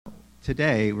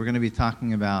today we're going to be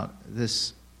talking about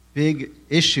this big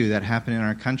issue that happened in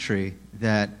our country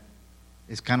that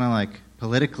is kind of like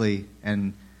politically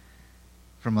and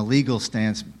from a legal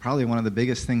stance, probably one of the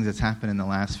biggest things that's happened in the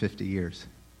last 50 years.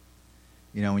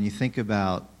 You know, when you think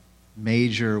about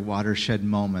major watershed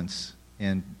moments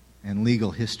in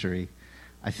legal history,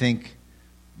 I think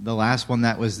the last one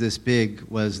that was this big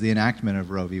was the enactment of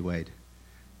Roe v. Wade.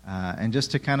 And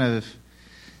just to kind of,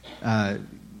 I'm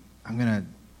going to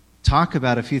talk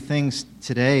about a few things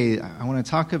today. I want to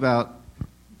talk about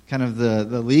kind of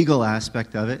the legal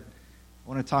aspect of it. I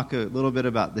want to talk a little bit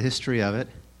about the history of it,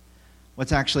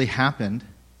 what's actually happened,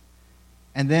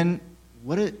 and then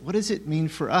what does it mean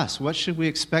for us? What should we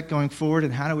expect going forward,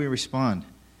 and how do we respond?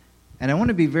 And I want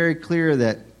to be very clear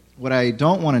that what I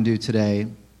don't want to do today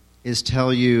is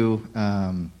tell you,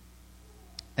 that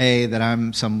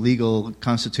I'm some legal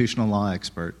constitutional law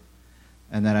expert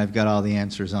and that I've got all the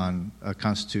answers on a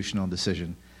constitutional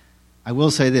decision. I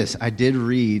will say this: I did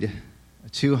read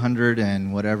 200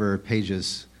 and whatever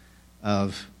pages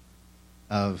of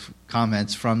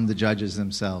comments from the judges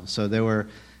themselves. So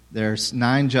there's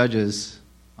 9 judges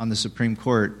on the Supreme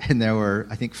Court, and there were,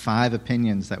 I think, 5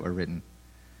 opinions that were written,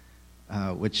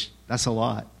 which that's a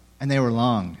lot. And they were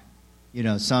long. You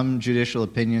know, some judicial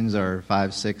opinions are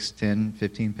 5, 6, 10,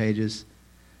 15 pages.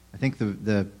 I think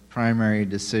the primary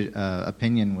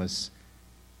opinion was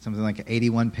something like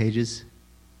 81 pages.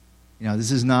 You know,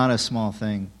 this is not a small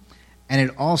thing. And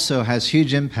it also has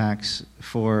huge impacts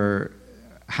for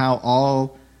how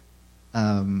all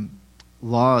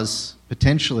laws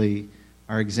potentially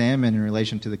are examined in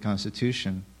relation to the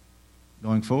Constitution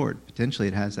going forward. Potentially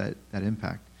it has that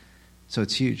impact. So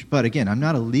it's huge. But again, I'm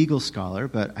not a legal scholar,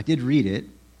 but I did read it.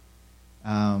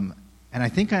 And I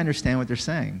think I understand what they're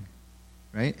saying,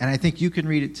 right? And I think you can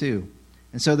read it too.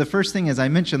 And so the first thing, as I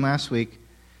mentioned last week,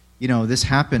 you know, this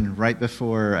happened right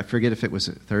before, I forget if it was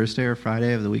Thursday or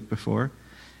Friday of the week before.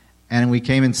 And we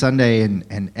came in Sunday,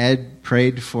 and Ed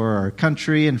prayed for our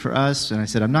country and for us. And I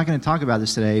said, I'm not going to talk about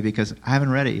this today because I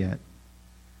haven't read it yet.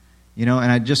 You know,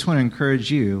 and I just want to encourage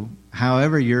you,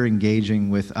 however you're engaging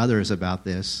with others about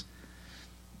this,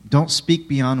 don't speak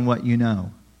beyond what you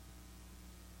know.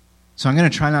 So I'm going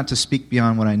to try not to speak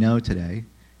beyond what I know today.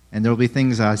 And there will be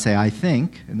things that I say, I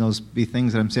think, and there'll be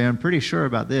things that I'm saying, I'm pretty sure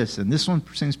about this, and this one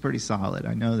seems pretty solid.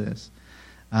 I know this.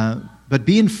 But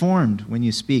be informed when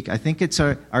you speak. I think it's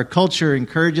our culture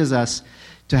encourages us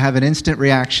to have an instant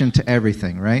reaction to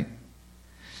everything, right?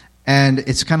 And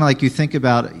it's kind of like you think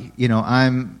about, you know,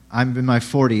 I'm in my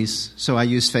 40s, so I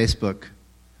use Facebook,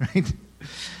 right?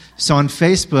 So on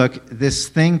Facebook, this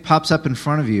thing pops up in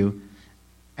front of you,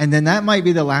 and then that might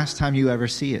be the last time you ever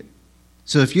see it.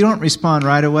 So if you don't respond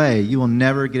right away, you will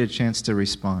never get a chance to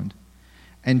respond.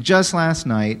 And just last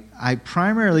night, I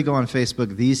primarily go on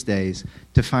Facebook these days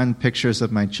to find pictures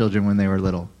of my children when they were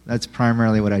little. That's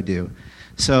primarily what I do.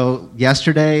 So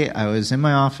yesterday, I was in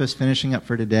my office finishing up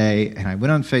for today, and I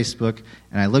went on Facebook,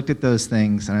 and I looked at those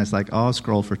things, and I was like, oh, I'll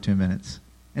scroll for 2 minutes.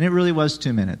 And it really was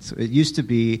 2 minutes. It used to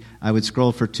be I would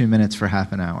scroll for 2 minutes for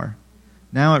half an hour.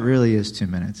 Now it really is 2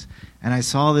 minutes. And I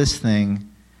saw this thing,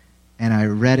 and I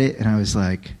read it, and I was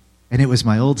like, and it was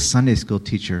my old Sunday school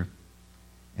teacher,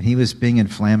 and he was being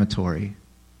inflammatory.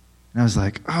 And I was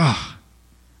like, oh,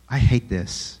 I hate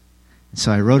this. And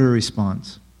so I wrote a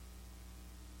response.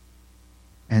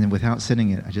 And without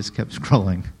sending it, I just kept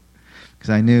scrolling. Because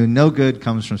I knew no good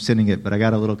comes from sending it, but I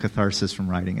got a little catharsis from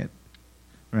writing it.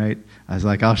 Right? I was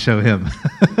like, I'll show him.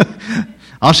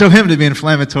 I'll show him to be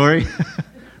inflammatory.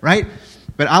 Right?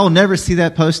 But I will never see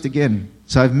that post again.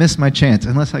 So I've missed my chance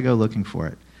unless I go looking for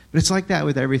it. But it's like that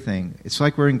with everything. It's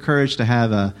like we're encouraged to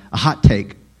have a hot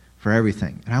take for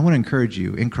everything. And I want to encourage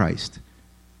you in Christ.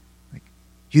 Like,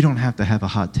 you don't have to have a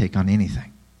hot take on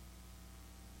anything.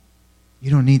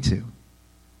 You don't need to.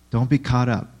 Don't be caught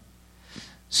up.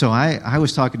 So I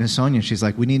was talking to Sonia, and she's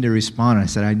like, we need to respond. And I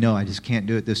said, I know, I just can't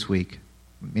do it this week,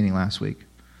 meaning last week.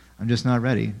 I'm just not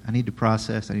ready. I need to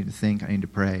process, I need to think, I need to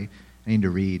pray, I need to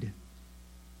read.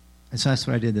 And so that's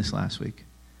what I did this last week.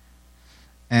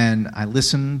 And I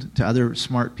listened to other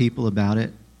smart people about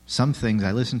it. Some things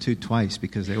I listened to twice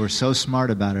because they were so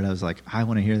smart about it. I was like, I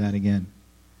want to hear that again.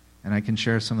 And I can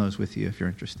share some of those with you if you're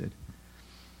interested.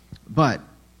 But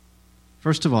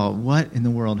first of all, what in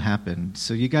the world happened?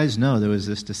 So you guys know there was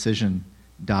this decision,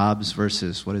 Dobbs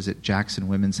versus, Jackson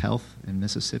Women's Health in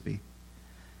Mississippi.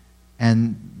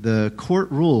 And the court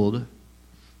ruled,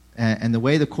 and the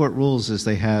way the court rules is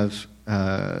they have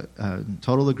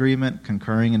total agreement,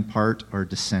 concurring in part, or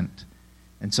dissent.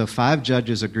 And so 5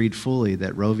 judges agreed fully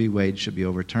that Roe v. Wade should be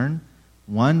overturned.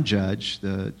 One judge,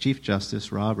 the Chief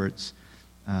Justice Roberts,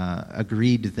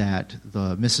 agreed that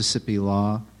the Mississippi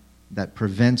law that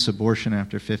prevents abortion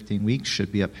after 15 weeks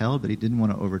should be upheld, but he didn't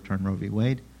want to overturn Roe v.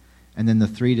 Wade. And then the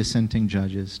 3 dissenting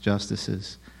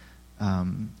justices,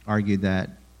 argued that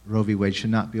Roe v. Wade should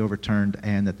not be overturned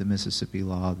and that the Mississippi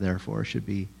law, therefore, should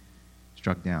be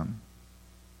struck down.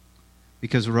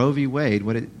 Because Roe v. Wade,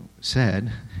 what it said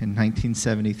in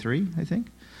 1973, I think,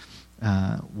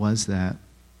 was that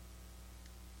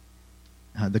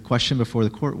the question before the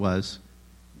court was,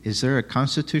 is there a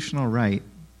constitutional right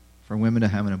for women to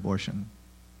have an abortion?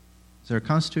 Is there a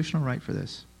constitutional right for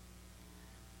this?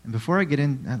 And before I get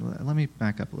in, let me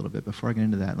back up a little bit. Before I get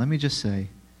into that, let me just say,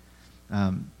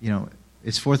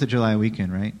 it's 4th of July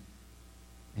weekend, right?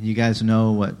 And you guys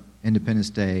know what Independence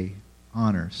Day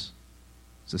honors.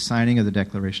 It's the signing of the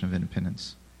Declaration of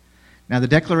Independence. Now, the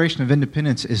Declaration of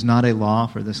Independence is not a law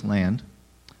for this land,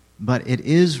 but it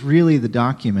is really the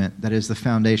document that is the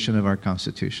foundation of our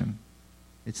Constitution.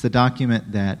 It's the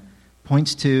document that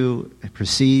points to,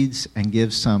 precedes, and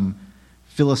gives some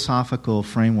philosophical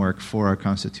framework for our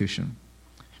Constitution.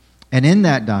 And in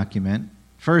that document,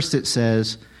 first it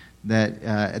says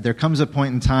that there comes a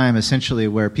point in time, essentially,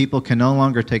 where people can no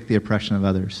longer take the oppression of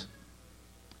others.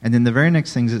 And then the very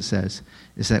next things it says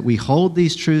is that we hold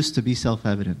these truths to be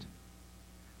self-evident,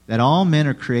 that all men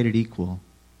are created equal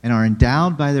and are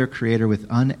endowed by their Creator with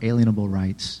unalienable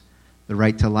rights, the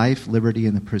right to life, liberty,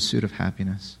 and the pursuit of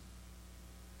happiness.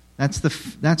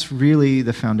 That's really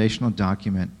the foundational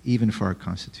document, even for our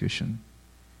Constitution.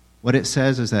 What it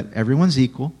says is that everyone's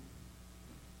equal,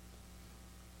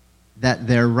 that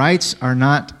their rights are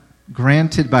not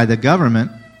granted by the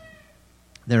government,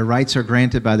 their rights are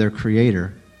granted by their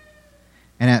Creator.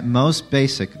 And at most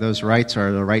basic, those rights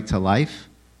are the right to life,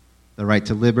 the right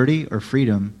to liberty or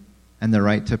freedom, and the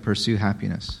right to pursue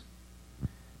happiness.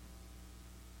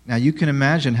 Now, you can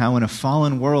imagine how in a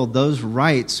fallen world those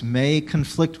rights may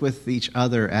conflict with each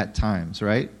other at times,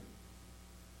 right?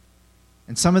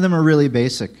 And some of them are really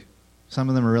basic. Some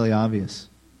of them are really obvious.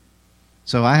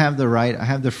 So I have the right, I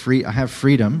have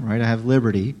freedom, right? I have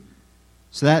liberty.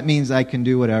 So that means I can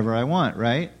do whatever I want,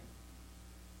 right?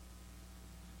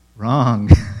 Wrong.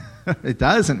 It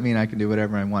doesn't mean I can do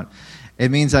whatever I want. It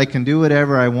means I can do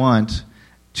whatever I want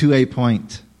to a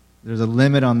point. There's a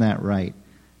limit on that right.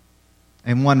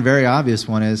 And one very obvious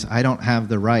one is I don't have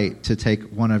the right to take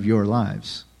one of your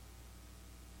lives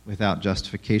without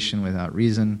justification, without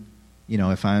reason. You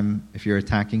know, if you're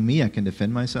attacking me, I can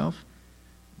defend myself.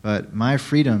 But my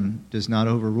freedom does not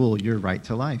overrule your right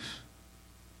to life.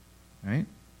 Right?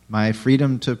 My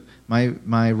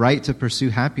right to pursue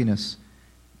happiness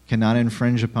cannot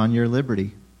infringe upon your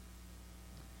liberty.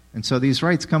 And so these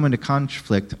rights come into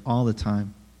conflict all the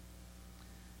time.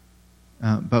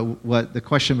 But what the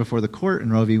question before the court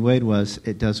in Roe v. Wade was,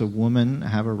 does a woman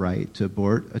have a right to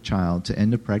abort a child, to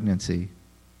end a pregnancy?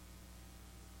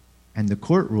 And the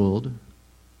court ruled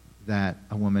that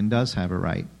a woman does have a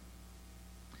right.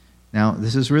 Now,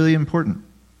 this is really important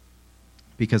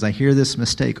because I hear this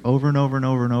mistake over and over and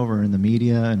over and over in the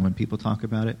media and when people talk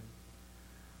about it.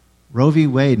 Roe v.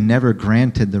 Wade never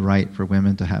granted the right for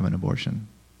women to have an abortion.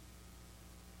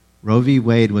 Roe v.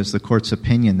 Wade was the court's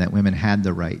opinion that women had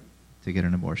the right to get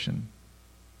an abortion.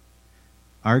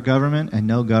 Our government, and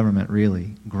no government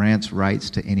really, grants rights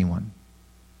to anyone.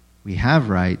 We have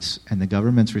rights, and the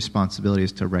government's responsibility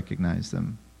is to recognize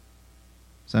them.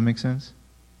 Does that make sense?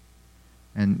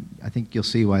 And I think you'll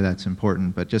see why that's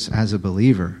important, but just as a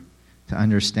believer, to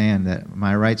understand that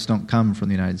my rights don't come from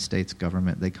the United States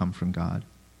government, they come from God.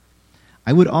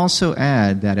 I would also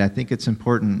add that I think it's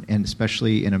important, and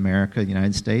especially in America, the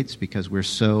United States, because we're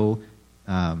so,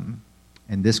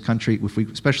 in this country,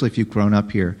 especially if you've grown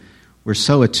up here, we're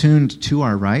so attuned to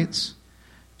our rights,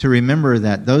 to remember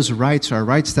that those rights are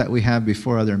rights that we have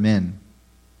before other men.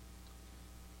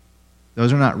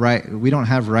 Those are not right. We don't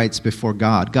have rights before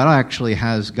God. God actually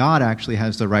has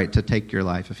the right to take your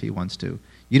life if He wants to.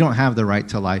 You don't have the right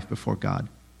to life before God.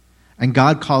 And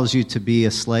God calls you to be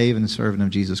a slave and servant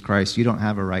of Jesus Christ. You don't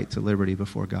have a right to liberty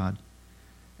before God.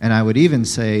 And I would even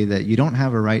say that you don't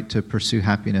have a right to pursue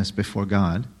happiness before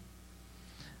God.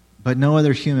 But no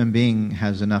other human being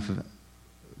has enough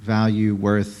value,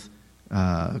 worth,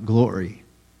 glory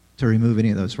to remove any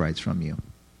of those rights from you.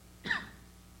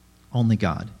 Only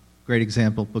God. Great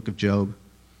example, book of Job.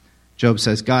 Job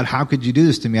says, God, how could you do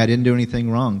this to me? I didn't do anything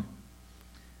wrong.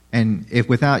 And if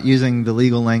without using the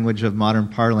legal language of modern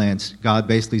parlance, God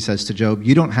basically says to Job,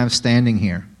 you don't have standing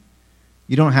here.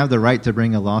 You don't have the right to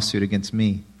bring a lawsuit against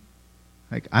me.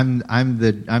 Like I'm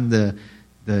the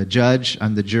judge,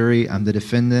 I'm the jury, I'm the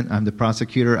defendant, I'm the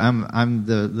prosecutor, I'm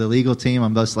the legal team.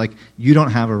 I'm just like, you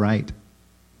don't have a right.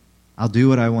 I'll do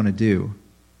what I want to do.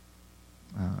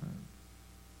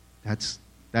 That's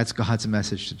God's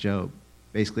message to Job.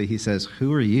 Basically, he says,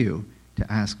 who are you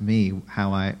to ask me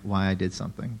why I did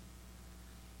something?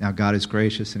 Now, God is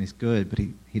gracious and he's good, but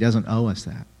he doesn't owe us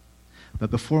that. But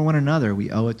before one another,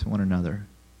 we owe it to one another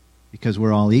because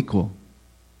we're all equal,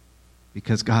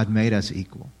 because God made us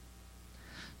equal.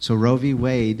 So Roe v.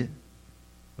 Wade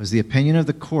was the opinion of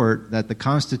the court that the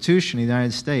Constitution of the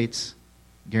United States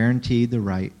guaranteed the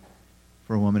right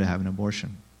for a woman to have an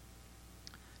abortion.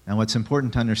 Now, what's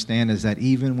important to understand is that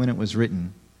even when it was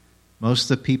written,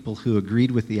 most of the people who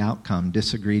agreed with the outcome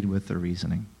disagreed with the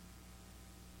reasoning.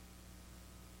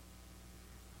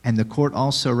 And the court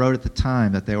also wrote at the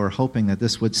time that they were hoping that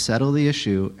this would settle the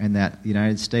issue and that the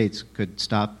United States could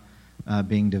stop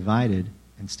being divided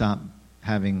and stop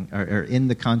having, or end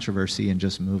the controversy and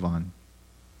just move on.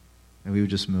 And we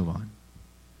would just move on.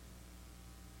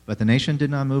 But the nation did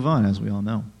not move on, as we all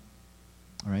know.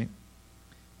 All right?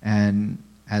 And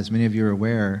as many of you are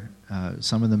aware,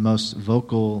 some of the most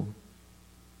vocal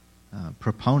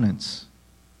proponents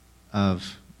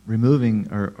of removing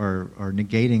or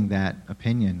negating that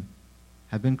opinion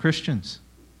have been Christians.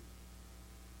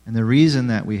 And the reason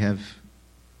that we have,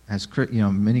 as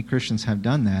many Christians have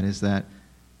done that is that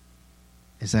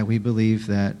we believe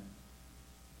that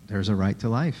there's a right to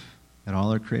life, that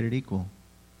all are created equal.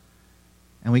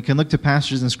 And we can look to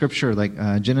passages in Scripture like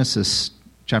Genesis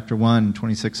chapter 1,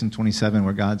 26 and 27,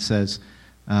 where God says,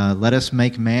 let us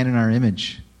make man in our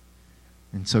image.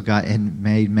 And so God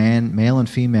made man, male and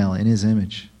female, in his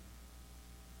image.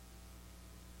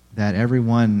 That every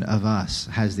one of us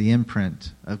has the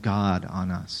imprint of God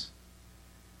on us.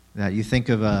 That you think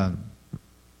of, when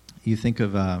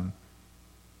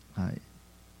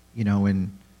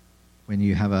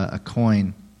you have a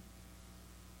coin,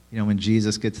 when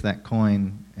Jesus gets that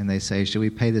coin and they say, should we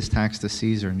pay this tax to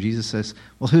Caesar? And Jesus says,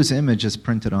 well, whose image is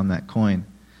printed on that coin?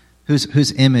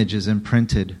 Whose image is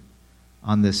imprinted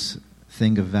on this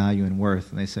thing of value and worth?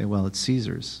 And they say, well, it's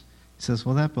Caesar's. He says,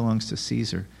 well, that belongs to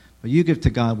Caesar. But you give to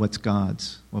God what's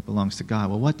God's, what belongs to God.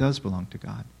 Well, what does belong to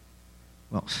God?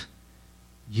 Well,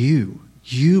 you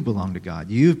belong to God.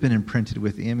 You've been imprinted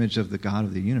with the image of the God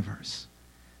of the universe.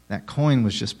 That coin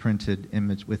was just printed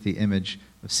with the image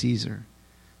of Caesar.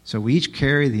 So we each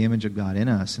carry the image of God in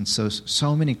us. And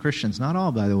so many Christians, not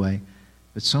all, by the way,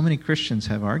 but so many Christians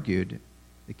have argued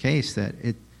the case that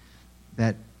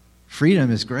freedom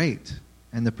is great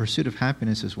and the pursuit of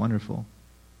happiness is wonderful.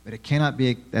 But it cannot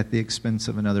be at the expense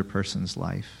of another person's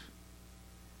life.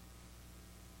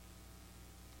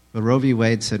 But Roe v.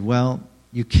 Wade said, well,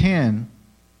 you can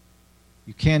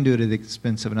do it at the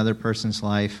expense of another person's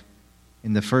life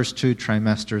in the first 2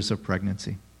 trimesters of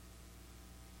pregnancy.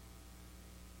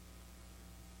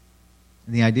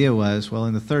 And the idea was, well,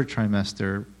 in the 3rd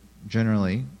trimester,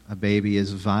 generally, a baby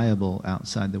is viable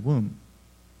outside the womb.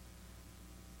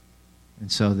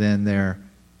 And so then their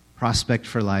prospect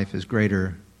for life is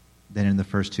greater than in the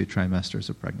first 2 trimesters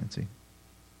of pregnancy.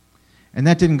 And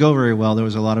that didn't go very well. There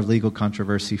was a lot of legal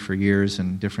controversy for years,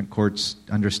 and different courts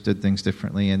understood things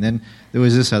differently. And then there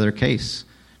was this other case,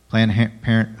 Planned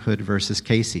Parenthood versus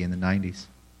Casey in the 90s.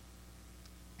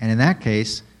 And in that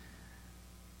case,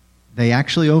 they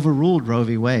actually overruled Roe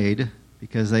v. Wade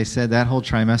because they said that whole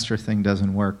trimester thing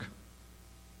doesn't work.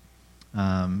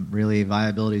 Really,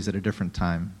 viability is at a different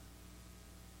time.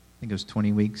 I think it was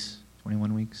 20 weeks,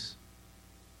 21 weeks.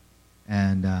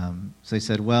 And so they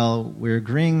said, well, we're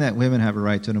agreeing that women have a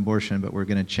right to an abortion, but we're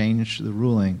going to change the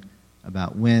ruling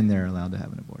about when they're allowed to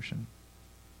have an abortion.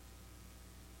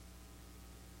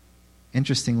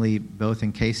 Interestingly, both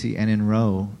in Casey and in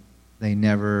Roe, they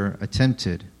never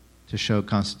attempted to show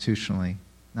constitutionally,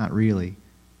 not really,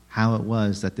 how it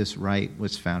was that this right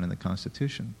was found in the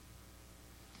Constitution.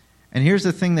 And here's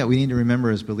the thing that we need to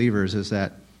remember as believers is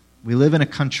that we live in a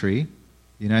country,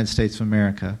 the United States of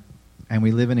America, and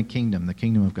we live in a kingdom, the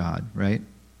kingdom of God, right?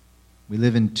 We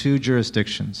live in 2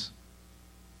 jurisdictions.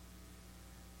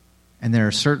 And there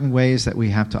are certain ways that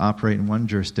we have to operate in one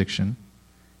jurisdiction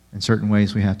and certain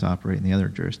ways we have to operate in the other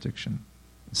jurisdiction.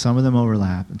 Some of them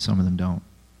overlap and some of them don't.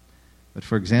 But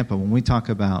for example, when we talk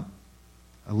about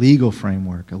a legal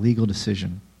framework, a legal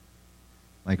decision,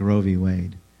 like Roe v.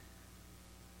 Wade,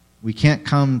 we can't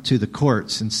come to the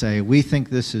courts and say, we think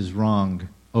this is wrong,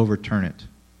 overturn it.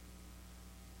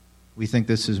 We think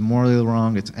this is morally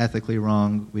wrong, it's ethically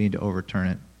wrong, we need to overturn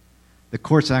it. The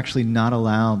court's actually not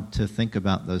allowed to think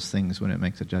about those things when it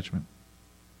makes a judgment.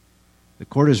 The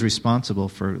court is responsible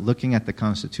for looking at the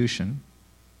Constitution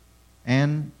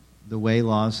and the way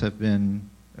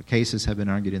cases have been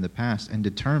argued in the past and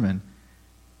determine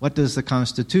what does the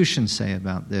Constitution say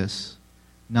about this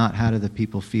not how do the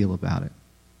people feel about it.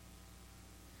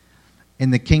 In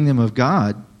the kingdom of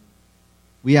God,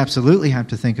 we absolutely have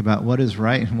to think about what is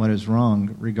right and what is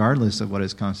wrong, regardless of what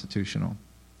is constitutional.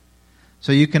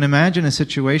 So you can imagine a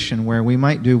situation where we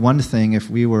might do one thing if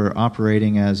we were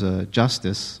operating as a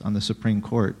justice on the Supreme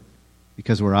Court,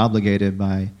 because we're obligated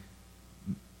by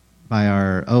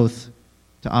our oath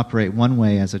to operate one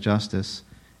way as a justice,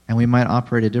 and we might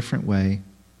operate a different way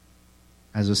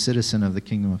as a citizen of the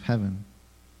kingdom of heaven.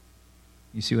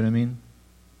 You see what I mean?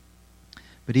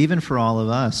 But even for all of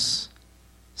us,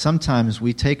 sometimes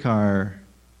we take our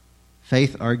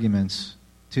faith arguments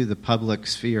to the public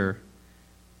sphere,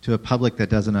 to a public that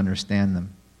doesn't understand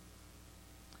them.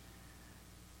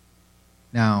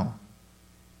 Now,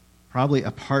 probably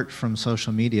apart from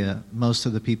social media, most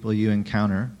of the people you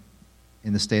encounter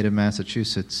in the state of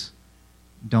Massachusetts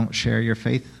don't share your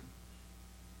faith,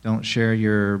 don't share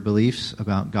your beliefs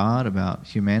about God, about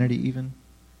humanity even,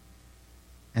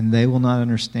 and they will not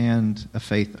understand a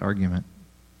faith argument.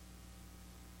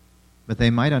 But they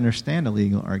might understand a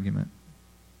legal argument.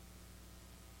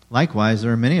 Likewise,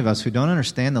 there are many of us who don't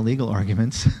understand the legal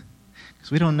arguments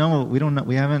because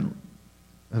we haven't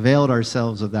availed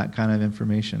ourselves of that kind of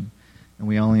information, and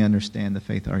we only understand the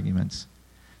faith arguments.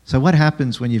 So what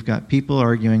happens when you've got people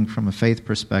arguing from a faith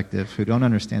perspective who don't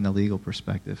understand the legal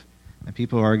perspective, and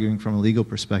people arguing from a legal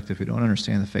perspective who don't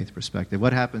understand the faith perspective?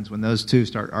 What happens when those two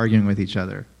start arguing with each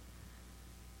other?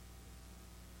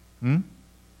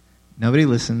 Nobody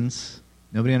listens.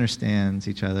 Nobody understands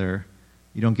each other.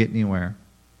 You don't get anywhere.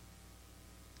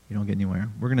 You don't get anywhere.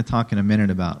 We're going to talk in a minute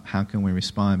about how can we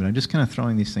respond, but I'm just kind of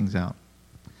throwing these things out.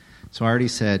 So I already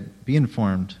said, be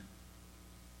informed.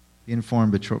 Be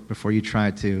informed before you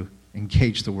try to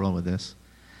engage the world with this.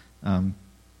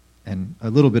 And a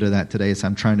little bit of that today is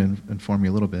I'm trying to inform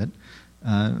you a little bit.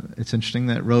 It's interesting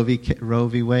that Roe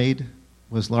v. Wade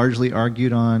was largely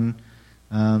argued on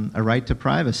a right to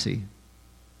privacy.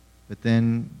 But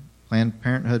then Planned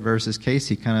Parenthood versus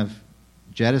Casey kind of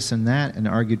jettisoned that and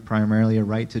argued primarily a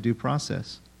right to due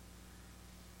process.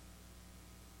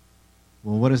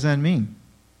 Well, what does that mean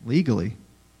legally?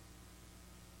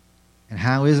 And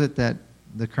how is it that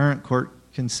the current court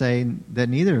can say that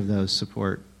neither of those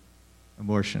support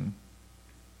abortion?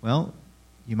 Well,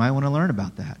 you might want to learn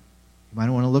about that. You might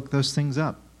want to look those things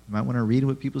up. You might want to read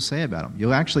what people say about them.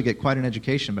 You'll actually get quite an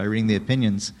education by reading the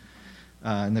opinions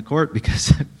in the court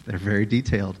because they're very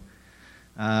detailed.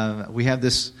 We have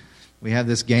this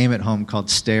game at home called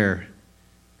Stare,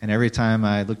 and every time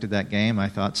I looked at that game, I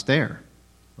thought Stare.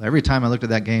 Well, every time I looked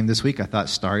at that game this week, I thought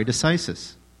Stare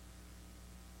Decisis.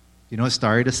 You know what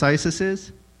stare decisis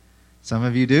is? Some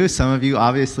of you do. Some of you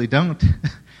obviously don't.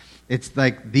 It's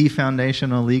like the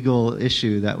foundational legal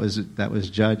issue that was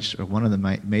judged, or one of the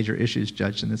major issues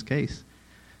judged in this case.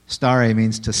 Stare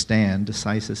means to stand.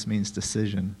 Decisis means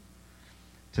decision.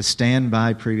 To stand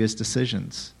by previous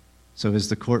decisions. So is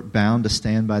the court bound to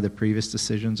stand by the previous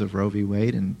decisions of Roe v.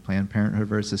 Wade and Planned Parenthood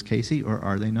versus Casey, or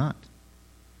are they not?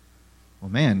 Well,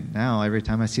 man, now every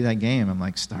time I see that game, I'm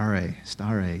like, stare.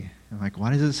 I'm like,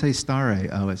 why does it say stare?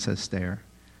 Oh, it says stare.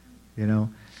 You know?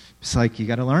 It's like you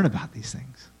got to learn about these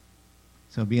things.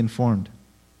 So be informed.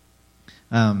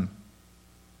 Let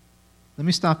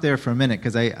me stop there for a minute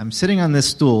because I'm sitting on this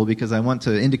stool because I want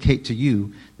to indicate to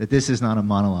you that this is not a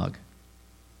monologue.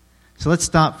 So let's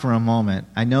stop for a moment.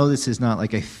 I know this is not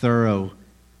like a thorough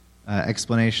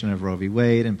explanation of Roe v.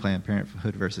 Wade and Planned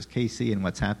Parenthood versus Casey and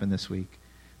what's happened this week.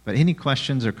 But any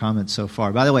questions or comments so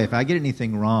far? By the way, if I get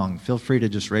anything wrong, feel free to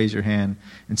just raise your hand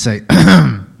and say,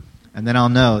 and then I'll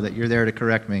know that you're there to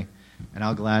correct me, and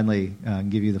I'll gladly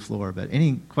give you the floor. But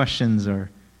any questions or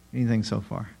anything so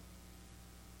far?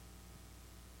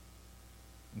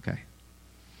 Okay.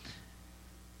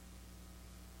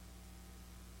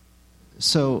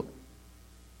 So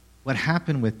what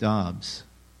happened with Dobbs,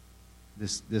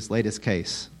 this latest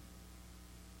case,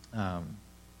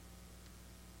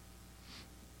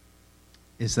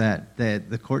 is that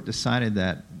the court decided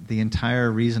that the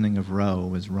entire reasoning of Roe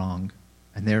was wrong,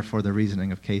 and therefore the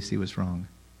reasoning of Casey was wrong,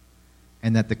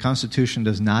 and that the Constitution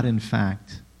does not, in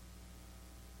fact,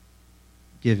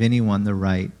 give anyone the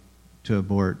right to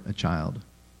abort a child.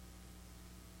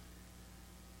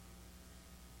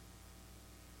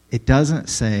 It doesn't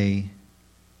say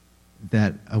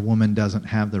that a woman doesn't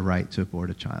have the right to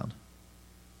abort a child.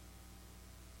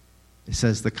 It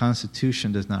says the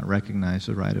Constitution does not recognize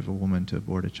the right of a woman to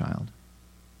abort a child.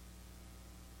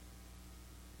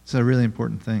 It's a really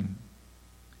important thing.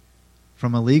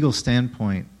 From a legal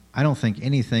standpoint, I don't think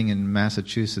anything in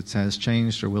Massachusetts has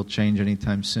changed or will change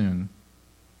anytime soon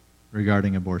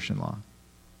regarding abortion law.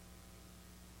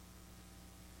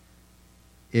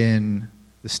 in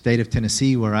the state of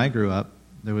Tennessee, where I grew up,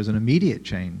 there was an immediate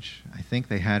change. I think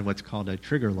they had what's called a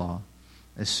trigger law.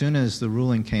 As soon as the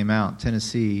ruling came out,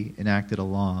 Tennessee enacted a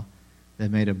law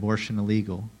that made abortion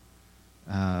illegal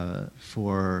unless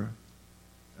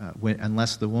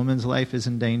the woman's life is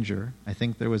in danger. I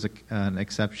think there was an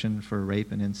exception for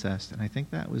rape and incest, and I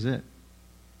think that was it.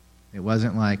 It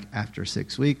wasn't like after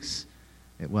 6 weeks.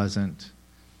 It wasn't,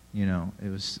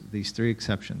 it was these 3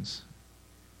 exceptions.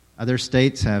 Other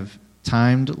states have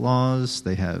timed laws.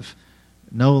 They have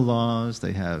no laws.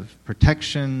 They have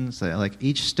protections.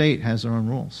 Each state has their own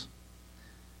rules.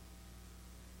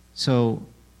 So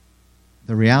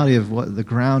the reality of what the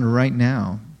ground right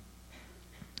now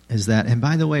is that, and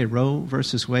by the way, Roe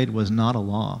versus Wade was not a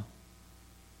law.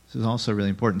 This is also really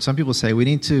important. Some people say we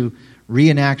need to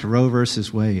reenact Roe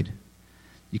versus Wade.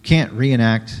 You can't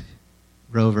reenact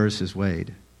Roe versus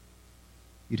Wade.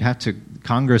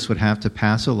 Congress would have to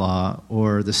pass a law,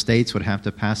 or the states would have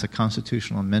to pass a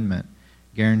constitutional amendment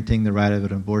guaranteeing the right of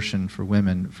an abortion for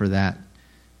women, for that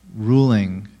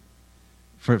ruling,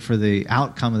 for the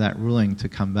outcome of that ruling to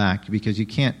come back, because you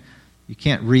can't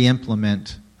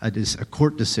re-implement a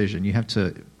court decision. You have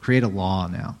to create a law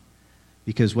now,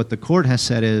 because what the court has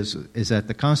said is that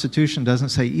the Constitution doesn't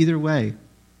say either way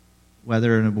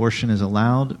whether an abortion is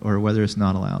allowed or whether it's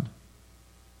not allowed.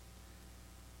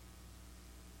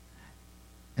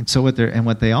 And so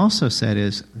what they also said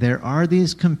is there are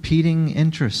these competing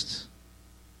interests.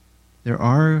 There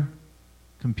are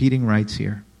competing rights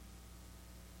here.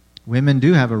 Women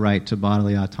do have a right to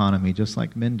bodily autonomy, just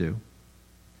like men do.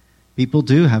 People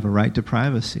do have a right to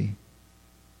privacy.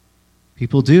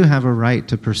 People do have a right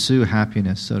to pursue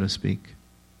happiness, so to speak.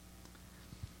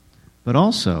 But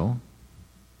also,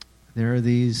 there are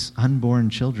these unborn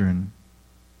children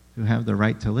who have the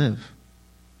right to live.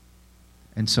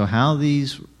 And so how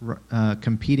these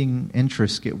competing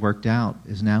interests get worked out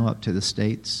is now up to the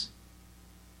states.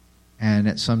 And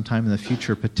at some time in the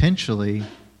future, potentially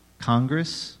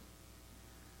Congress,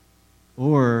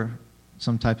 or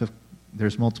some type of,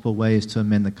 there's multiple ways to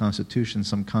amend the Constitution,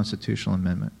 some constitutional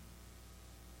amendment.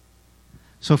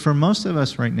 So for most of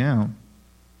us right now,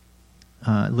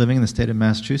 living in the state of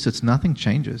Massachusetts, nothing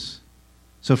changes.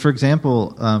 So for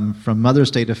example, from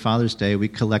Mother's Day to Father's Day, we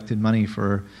collected money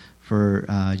for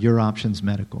Your Options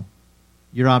Medical.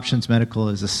 Your Options Medical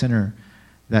is a center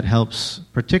that helps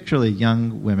particularly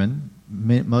young women,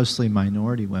 mostly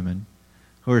minority women,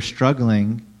 who are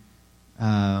struggling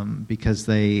because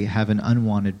they have an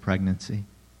unwanted pregnancy.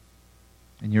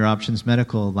 And Your Options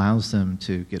Medical allows them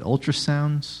to get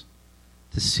ultrasounds,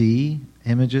 to see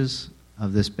images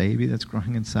of this baby that's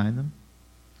growing inside them,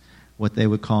 what they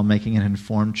would call making an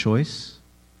informed choice.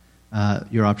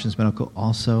 Your Options Medical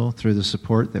also, through the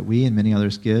support that we and many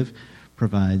others give,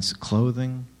 provides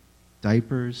clothing,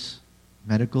 diapers,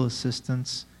 medical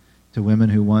assistance to women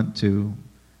who want to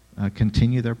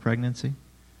continue their pregnancy.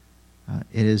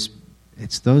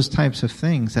 It's those types of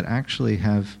things that actually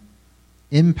have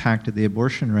impacted the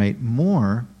abortion rate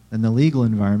more than the legal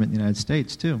environment in the United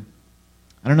States, too.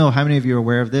 I don't know how many of you are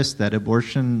aware of this, that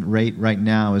abortion rate right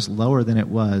now is lower than it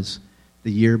was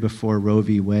the year before Roe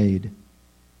v. Wade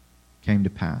came to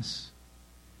pass.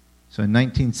 So in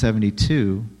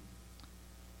 1972,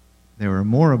 there were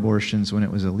more abortions when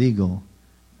it was illegal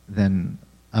than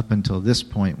up until this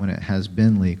point when it has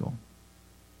been legal.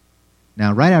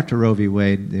 Now, right after Roe v.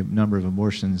 Wade, the number of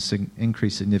abortions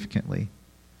increased significantly.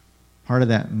 Part of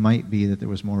that might be that there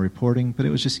was more reporting, but it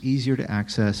was just easier to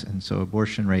access, and so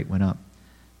abortion rate went up.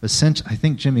 But since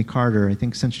Jimmy Carter,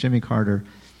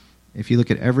 if you look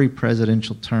at every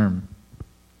presidential term,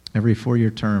 every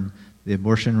 4-year term, the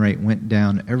abortion rate went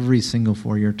down every single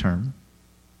 4-year term,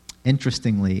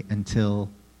 interestingly,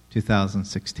 until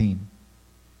 2016.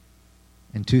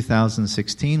 In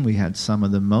 2016, we had some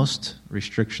of the most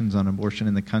restrictions on abortion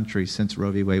in the country since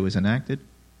Roe v. Wade was enacted,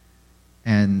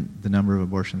 and the number of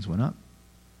abortions went up.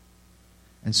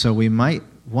 And so we might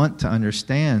want to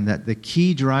understand that the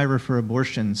key driver for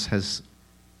abortions has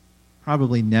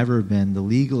probably never been the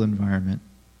legal environment,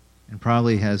 and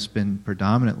probably has been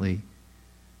predominantly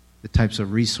the types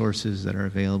of resources that are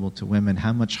available to women,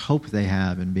 how much hope they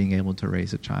have in being able to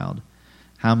raise a child,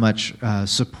 how much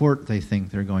support they think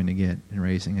they're going to get in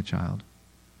raising a child.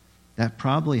 That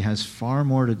probably has far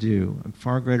more to do, a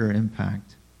far greater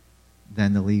impact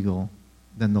than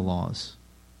the laws.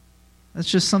 That's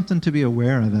just something to be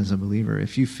aware of as a believer.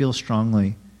 If you feel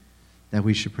strongly that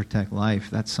we should protect life,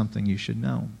 that's something you should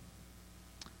know.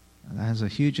 That has a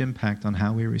huge impact on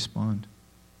how we respond.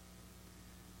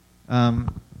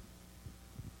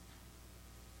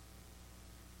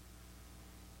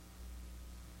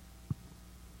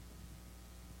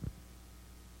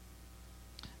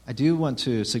 I do want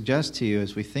to suggest to you,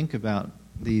 as we think about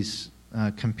these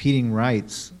competing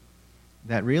rights,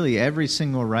 that really every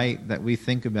single right that we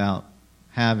think about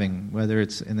having, whether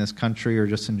it's in this country or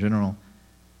just in general,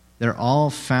 they're all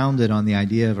founded on the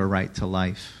idea of a right to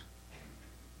life.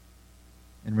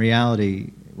 In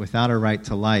reality, without a right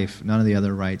to life, none of the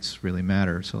other rights really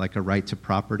matter. So like a right to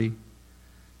property,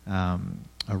 a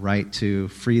right to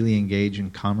freely engage in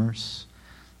commerce,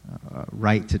 a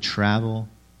right to travel,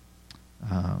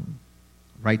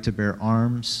 right to bear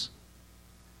arms,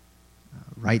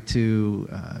 right to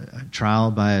a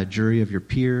trial by a jury of your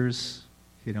peers.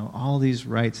 All these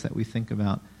rights that we think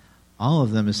about, all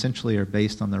of them essentially are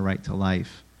based on the right to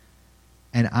life.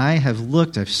 And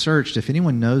I've searched. If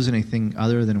anyone knows anything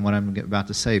other than what I'm about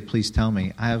to say, please tell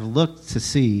me. I have looked to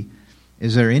see,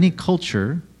 is there any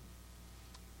culture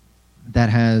that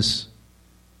has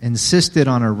insisted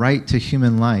on a right to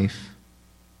human life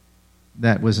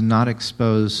that was not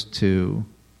exposed to,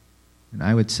 and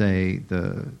I would say,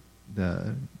 the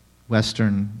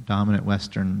dominant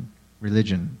Western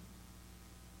religion?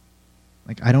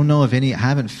 I don't know of any, I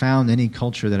haven't found any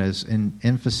culture that has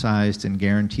emphasized and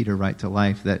guaranteed a right to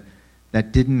life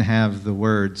that didn't have the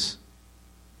words,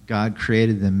 God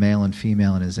created them male and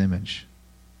female in his image.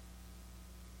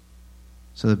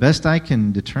 So the best I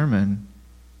can determine,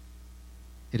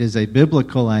 it is a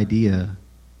biblical idea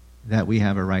that we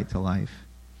have a right to life.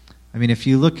 I mean, if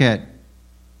you look at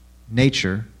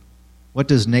nature, what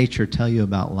does nature tell you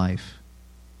about life?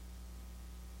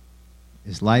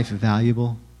 Is life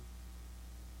valuable?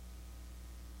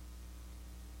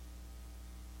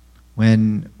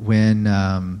 When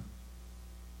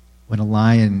a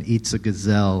lion eats a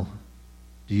gazelle,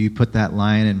 do you put that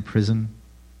lion in prison?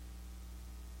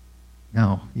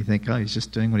 No. You think, oh, he's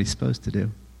just doing what he's supposed to do.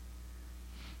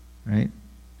 Right?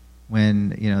 When,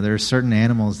 there are certain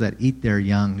animals that eat their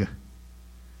young, do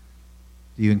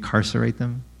you incarcerate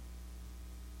them?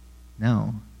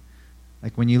 No.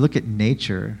 When you look at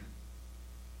nature,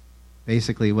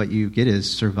 basically what you get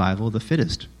is survival of the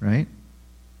fittest, right?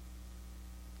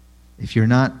 If you're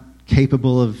not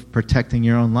capable of protecting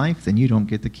your own life, then you don't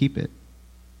get to keep it.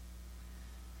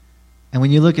 And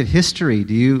when you look at history,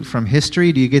 do you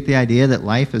get the idea that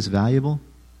life is valuable?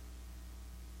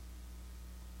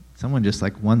 Someone just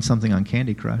won something on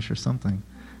Candy Crush or something.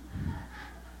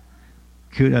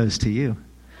 Kudos to you.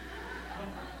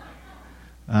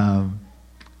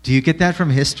 Do you get that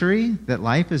from history, that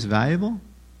life is valuable?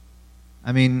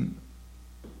 I mean,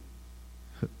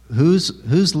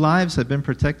 whose lives have been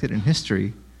protected in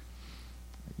history?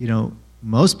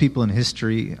 Most people in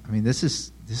history, I mean, this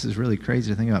is really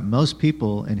crazy to think about. Most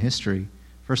people in history,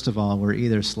 first of all, were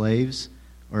either slaves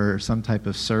or some type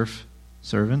of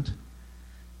servant,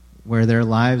 where their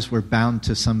lives were bound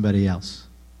to somebody else.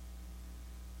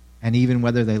 And even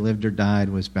whether they lived or died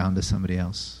was bound to somebody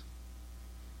else.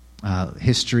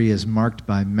 History is marked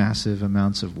by massive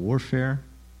amounts of warfare,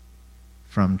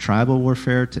 from tribal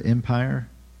warfare to empire.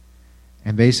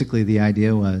 And basically the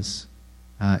idea was,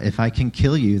 if I can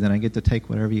kill you, then I get to take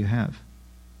whatever you have.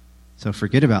 So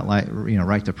forget about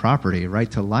right to property,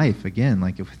 right to life. Again,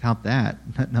 without that,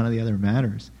 none of the other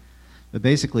matters. But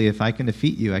basically, if I can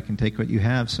defeat you, I can take what you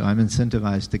have, so I'm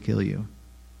incentivized to kill you.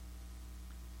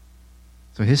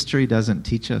 So history doesn't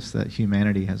teach us that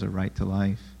humanity has a right to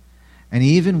life. And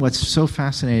even what's so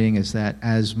fascinating is that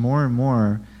as more and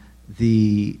more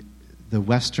the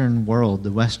Western world,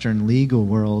 the Western legal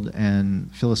world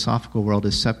and philosophical world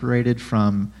is separated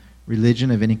from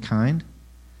religion of any kind,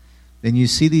 then you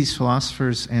see these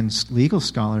philosophers and legal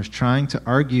scholars trying to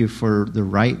argue for the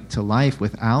right to life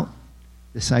without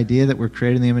this idea that we're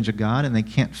created in the image of God, and they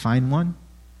can't find one.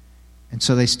 And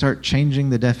so they start changing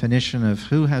the definition of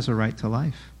who has a right to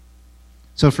life.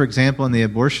 So, for example, in the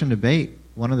abortion debate,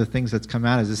 one of the things that's come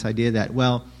out is this idea that,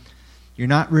 well, you're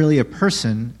not really a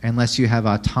person unless you have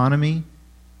autonomy,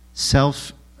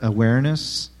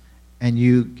 self-awareness, and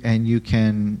you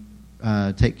can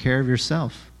take care of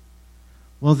yourself.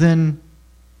 Well, then,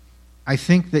 I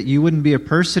think that you wouldn't be a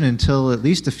person until at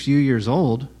least a few years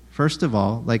old. First of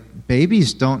all,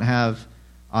 babies don't have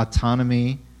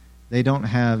autonomy. They don't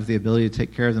have the ability to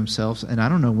take care of themselves. And I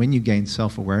don't know when you gain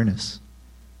self-awareness.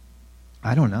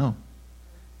 I don't know.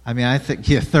 I mean, I think,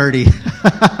 30.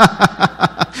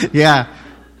 Yeah,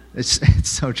 it's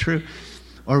so true.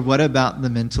 Or what about the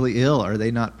mentally ill? Are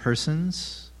they not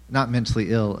persons? Not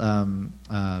mentally ill.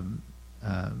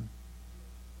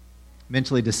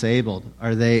 Mentally disabled.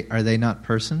 Are they not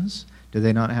persons? Do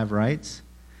they not have rights?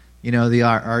 The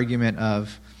argument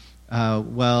of,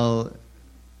 you're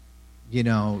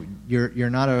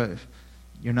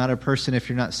not a person if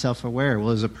you're not self-aware.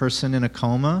 Well, is a person in a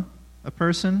coma a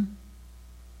person?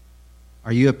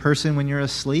 Are you a person when you're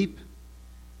asleep?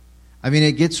 I mean,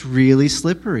 it gets really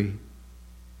slippery.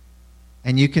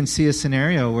 And you can see a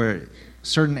scenario where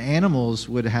certain animals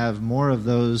would have more of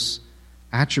those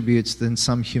attributes than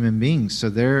some human beings. So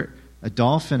a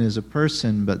dolphin is a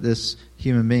person, but this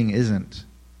human being isn't.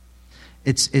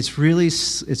 It's really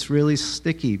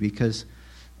sticky because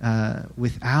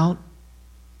without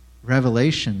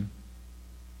revelation,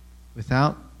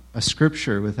 without a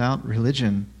scripture, without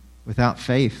religion, without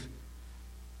faith,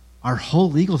 our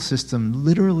whole legal system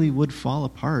literally would fall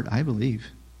apart, I believe.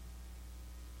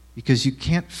 Because you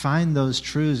can't find those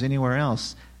truths anywhere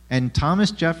else. And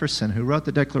Thomas Jefferson, who wrote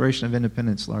the Declaration of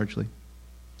Independence largely,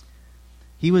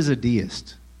 he was a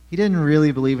deist. He didn't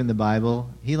really believe in the Bible.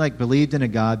 He believed in a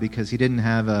God because he didn't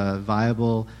have a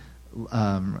viable,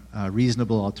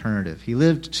 reasonable alternative. He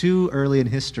lived too early in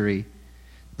history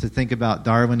to think about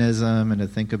Darwinism and to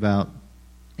think about,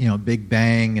 Big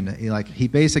Bang, and he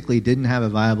basically didn't have a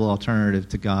viable alternative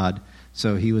to God,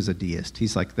 so he was a deist.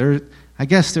 He's like, I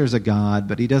guess there's a God,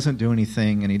 but he doesn't do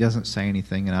anything, and he doesn't say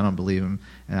anything, and I don't believe him,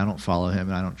 and I don't follow him,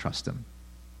 and I don't trust him.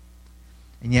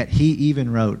 And yet he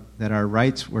even wrote that our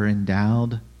rights were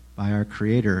endowed by our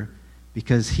Creator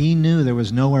because he knew there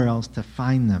was nowhere else to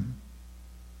find them.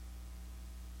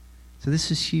 So this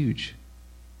is huge.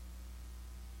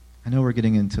 I know we're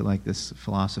getting into this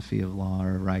philosophy of law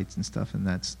or rights and stuff, and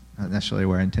that's not necessarily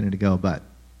where I intended to go, but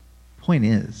point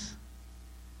is,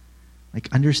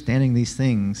 understanding these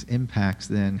things impacts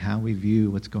then how we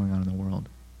view what's going on in the world.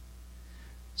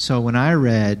 So when I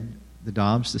read the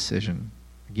Dobbs decision,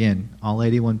 again, all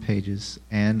 81 pages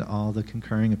and all the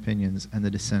concurring opinions and the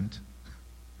dissent,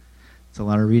 it's a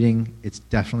lot of reading. It's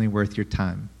definitely worth your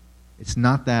time. It's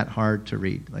not that hard to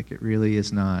read. It really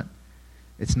is not.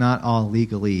 It's not all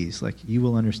legalese. You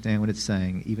will understand what it's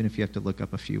saying, even if you have to look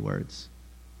up a few words.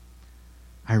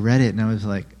 I read it and I was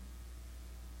like,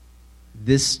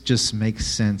 this just makes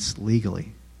sense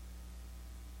legally.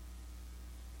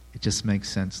 It just makes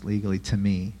sense legally to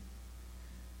me.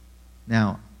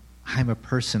 Now, I'm a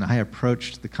person. I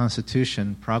approached the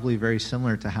Constitution probably very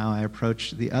similar to how I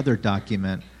approached the other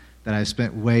document that I've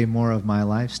spent way more of my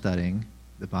life studying,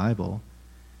 the Bible,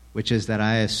 which is that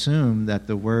I assume that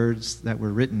the words that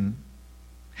were written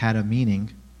had a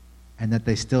meaning and that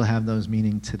they still have those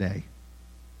meaning today.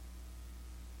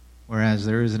 Whereas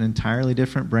there is an entirely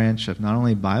different branch of not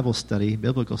only Bible study,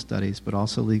 biblical studies, but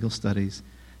also legal studies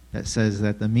that says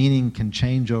that the meaning can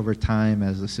change over time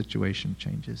as the situation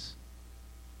changes.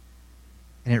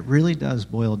 And it really does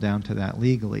boil down to that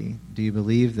legally. Do you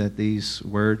believe that these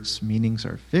words' meanings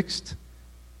are fixed,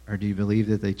 or do you believe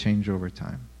that they change over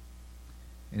time?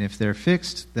 And if they're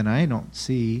fixed, then I don't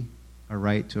see a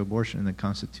right to abortion in the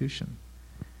Constitution.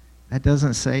 That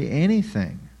doesn't say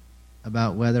anything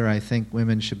about whether I think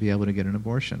women should be able to get an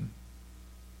abortion.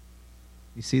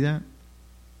 You see that?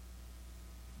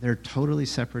 They're totally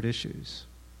separate issues.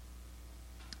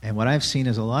 And what I've seen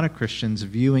is a lot of Christians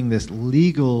viewing this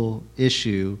legal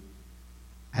issue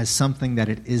as something that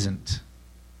it isn't.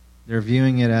 They're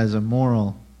viewing it as a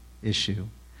moral issue.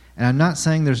 And I'm not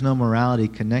saying there's no morality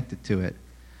connected to it.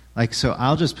 So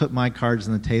I'll just put my cards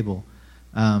on the table.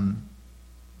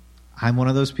 I'm one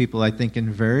of those people, I think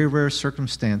in very rare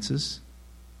circumstances,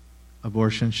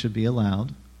 abortion should be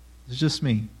allowed. It's just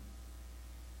me.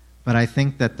 But I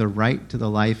think that the right to the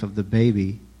life of the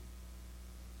baby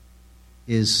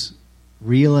is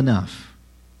real enough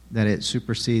that it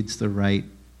supersedes the right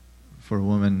for a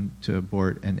woman to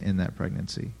abort and end that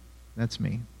pregnancy. That's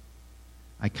me.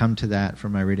 I come to that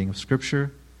from my reading of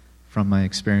Scripture, from my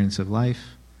experience of life.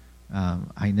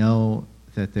 I know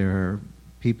that there are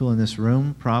people in this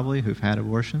room probably who've had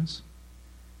abortions.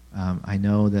 I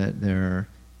know that there are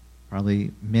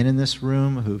probably men in this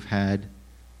room who've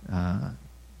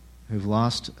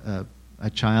lost a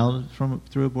child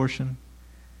through abortion.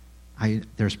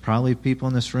 There's probably people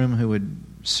in this room who would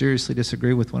seriously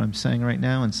disagree with what I'm saying right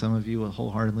now, and some of you will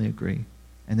wholeheartedly agree.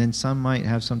 And then some might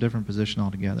have some different position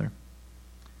altogether.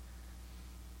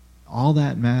 All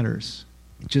that matters.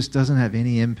 It just doesn't have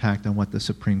any impact on what the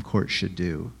Supreme Court should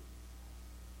do.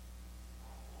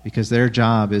 Because their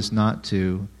job is not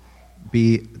to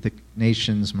be the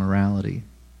nation's morality.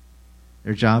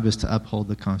 Their job is to uphold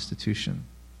the Constitution.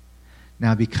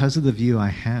 Now, because of the view I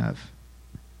have,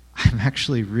 I'm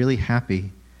actually really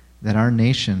happy that our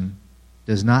nation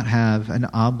does not have an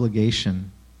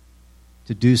obligation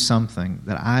to do something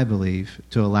that I believe,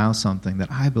 to allow something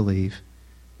that I believe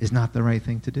is not the right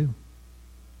thing to do.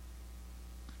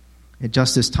 And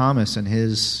Justice Thomas,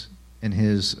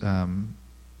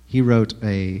 he wrote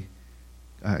I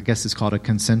guess it's called a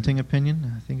consenting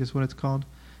opinion, I think is what it's called.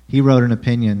 he wrote an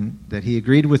opinion that he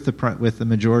agreed with the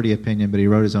majority opinion, but he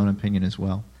wrote his own opinion as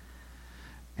well.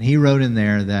 And he wrote in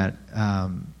there that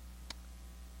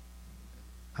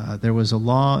there was a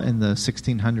law in the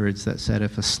 1600s that said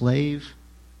if a slave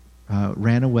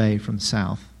ran away from the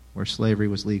South, where slavery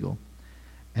was legal,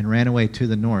 and ran away to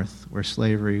the North, where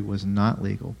slavery was not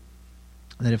legal,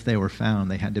 that if they were found,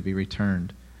 they had to be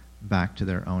returned back to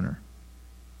their owner.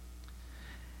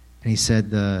 And he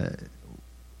said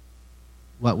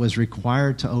what was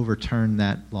required to overturn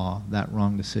that law, that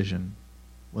wrong decision,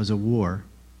 was a war.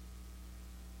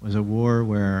 Was a war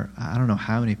where, I don't know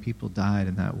how many people died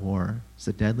in that war. It's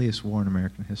the deadliest war in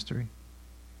American history.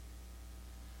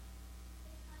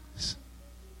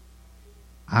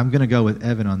 I'm going to go with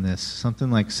Evan on this.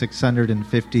 Something like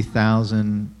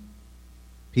 650,000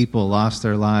 people lost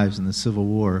their lives in the Civil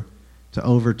War to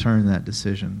overturn that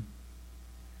decision.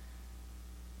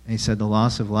 And he said the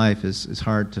loss of life is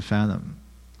hard to fathom.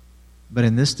 But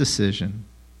in this decision,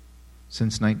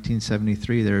 since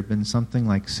 1973, there have been something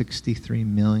like 63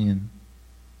 million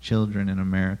children in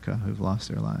America who've lost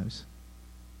their lives.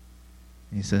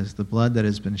 And he says the blood that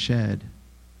has been shed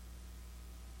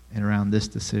and around this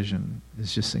decision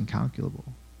is just incalculable.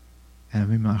 And I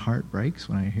mean, my heart breaks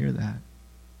when I hear that.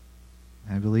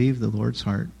 I believe the Lord's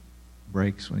heart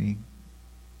breaks when he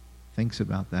thinks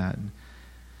about that.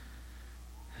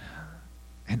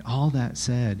 And all that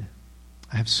said,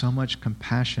 I have so much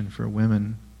compassion for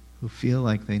women who feel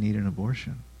like they need an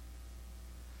abortion.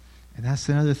 And that's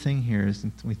another thing here, is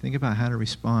when we think about how to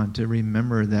respond, to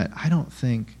remember that I don't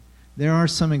think, there are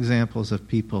some examples of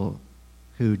people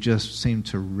who just seem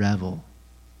to revel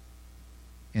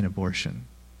in abortion.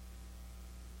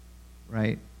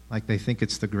 Right? Like they think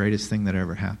it's the greatest thing that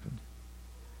ever happened.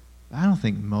 But I don't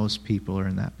think most people are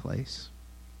in that place.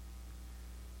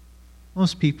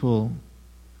 Most people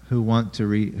who want to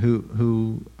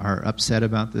who are upset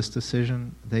about this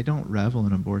decision, they don't revel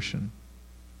in abortion.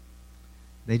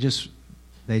 They just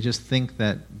think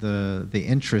that the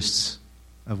interests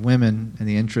of women and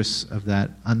the interests of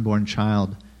that unborn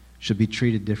child should be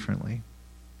treated differently.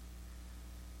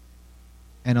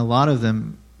 And a lot of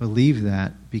them believe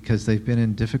that because they've been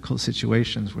in difficult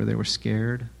situations where they were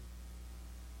scared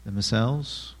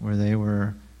themselves, where they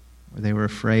were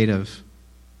afraid of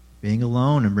being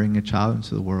alone and bringing a child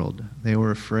into the world. They were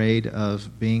afraid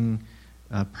of being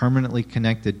permanently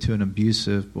connected to an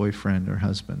abusive boyfriend or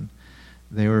husband.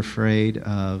 They were afraid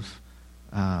of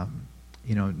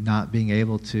not being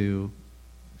able to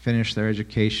finish their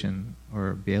education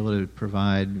or be able to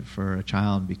provide for a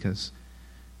child because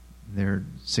they're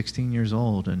 16 years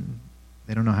old and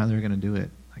they don't know how they're going to do it.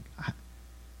 I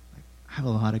have a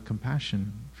lot of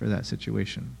compassion for that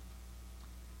situation.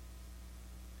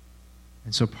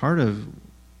 And so part of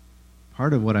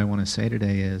what I want to say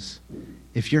today is,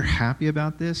 if you're happy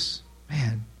about this,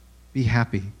 man, be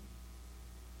happy.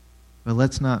 But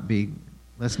let's not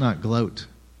gloat.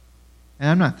 And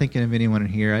I'm not thinking of anyone in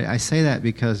here. I say that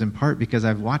in part because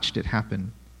I've watched it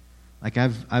happen. Like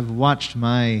I've watched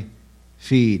my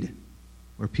feed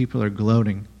where people are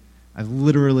gloating. I've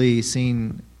literally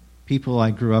seen people I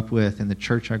grew up with in the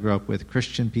church I grew up with,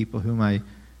 Christian people whom I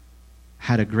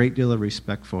had a great deal of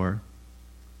respect for,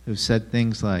 who've said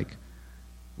things like,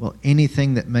 well,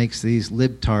 anything that makes these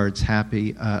libtards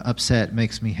happy, upset,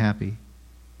 makes me happy.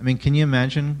 I mean, can you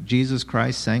imagine Jesus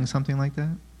Christ saying something like that?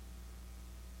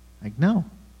 Like, no.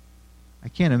 I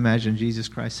can't imagine Jesus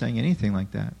Christ saying anything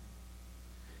like that.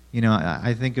 You know,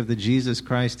 I think of the Jesus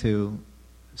Christ who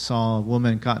saw a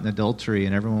woman caught in adultery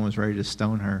and everyone was ready to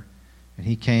stone her. And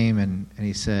he came and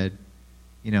he said,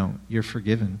 you're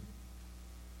forgiven.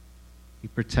 He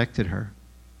protected her.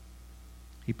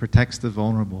 He protects the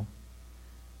vulnerable.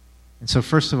 And so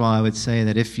first of all, I would say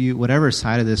that if whatever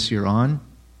side of this you're on,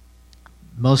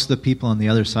 most of the people on the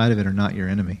other side of it are not your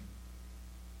enemy.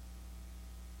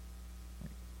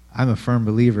 I'm a firm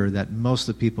believer that most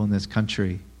of the people in this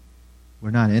country,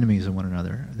 we're not enemies of one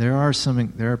another. There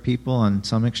are people on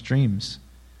some extremes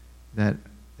that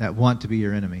want to be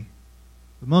your enemy.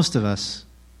 But most of us,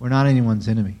 we're not anyone's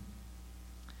enemy.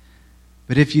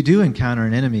 But if you do encounter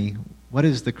an enemy, what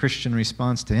is the Christian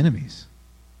response to enemies?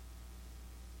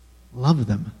 Love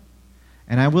them.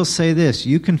 And I will say this,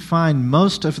 you can find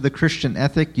most of the Christian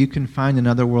ethic you can find in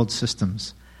other world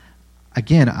systems.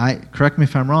 Again, correct me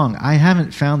if I'm wrong, I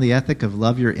haven't found the ethic of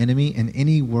love your enemy in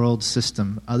any world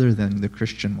system other than the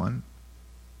Christian one.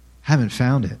 Haven't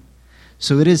found it.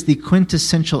 So it is the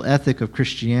quintessential ethic of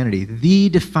Christianity. The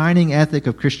defining ethic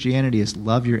of Christianity is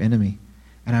love your enemy.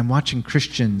 And I'm watching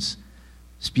Christians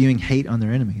spewing hate on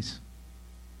their enemies.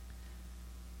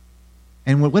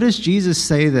 And what does Jesus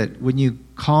say that when you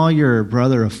call your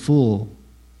brother a fool,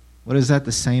 what is that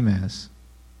the same as?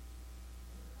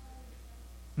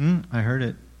 I heard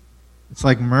it. It's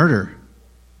like murder.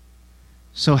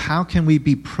 So how can we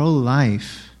be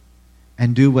pro-life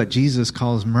and do what Jesus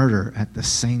calls murder at the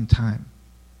same time?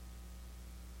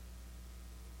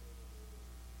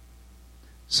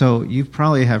 So you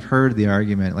probably have heard the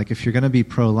argument, like if you're going to be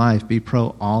pro-life, be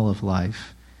pro all of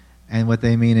life. And what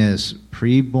they mean is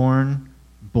preborn,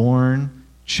 born,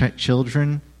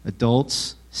 children,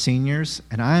 adults, seniors.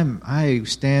 And I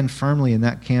stand firmly in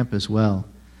that camp as well.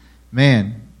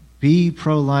 Man, be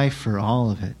pro-life for all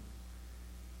of it.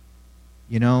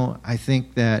 You know, I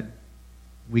think that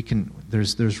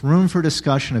there's room for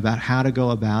discussion about how to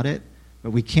go about it,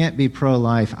 but we can't be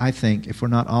pro-life, I think, if we're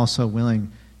not also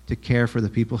willing to care for the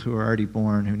people who are already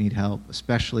born who need help,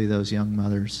 especially those young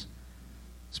mothers,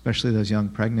 especially those young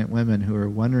pregnant women who are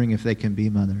wondering if they can be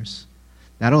mothers.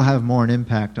 That'll have more an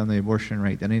impact on the abortion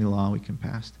rate than any law we can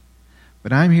pass.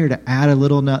 But I'm here to add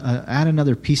add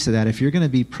another piece of that. If you're going to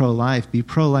be pro-life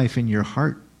in your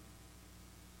heart.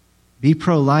 Be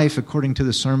pro-life according to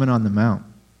the Sermon on the Mount.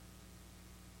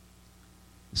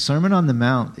 The Sermon on the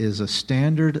Mount is a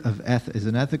standard is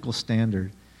an ethical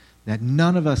standard that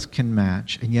none of us can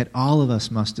match, and yet all of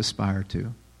us must aspire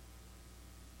to.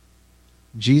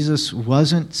 Jesus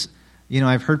wasn't,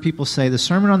 I've heard people say the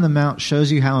Sermon on the Mount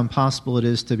shows you how impossible it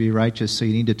is to be righteous, so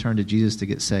you need to turn to Jesus to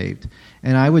get saved.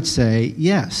 And I would say,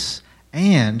 yes.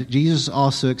 And Jesus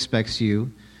also expects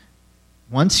you,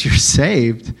 once you're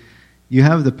saved, you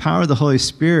have the power of the Holy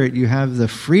Spirit, you have the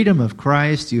freedom of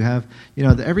Christ, you have,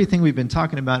 everything we've been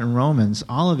talking about in Romans,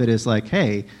 all of it is like,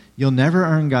 hey, you'll never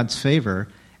earn God's favor.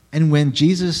 And when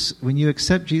you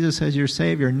accept Jesus as your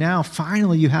Savior, now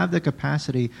finally you have the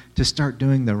capacity to start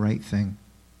doing the right thing.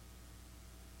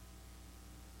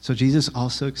 So Jesus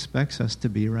also expects us to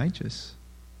be righteous,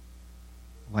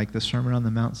 like the Sermon on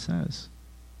the Mount says.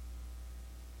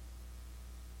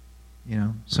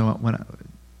 So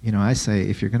when I say,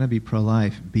 if you're going to be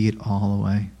pro-life, be it all the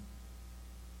way.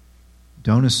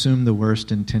 Don't assume the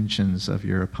worst intentions of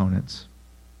your opponents.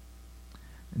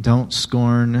 Don't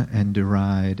scorn and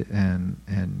deride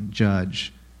and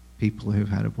judge people who've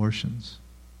had abortions.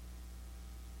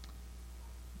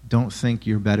 Don't think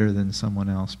you're better than someone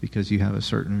else because you have a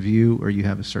certain view or you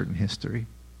have a certain history.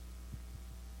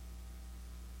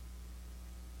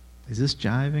 Is this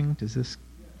jiving?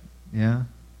 Yeah?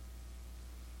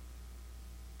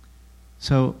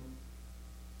 So,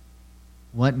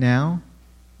 what now?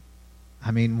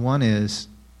 One is,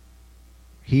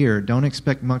 here, don't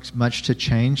expect much to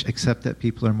change except that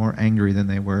people are more angry than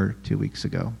they were 2 weeks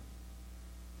ago.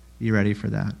 Be ready for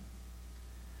that.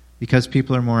 Because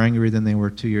people are more angry than they were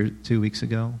 2 weeks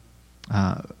ago,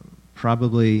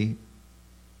 probably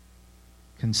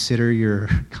consider your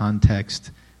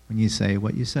context when you say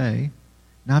what you say.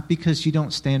 Not because you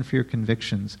don't stand for your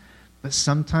convictions, but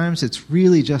sometimes it's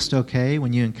really just okay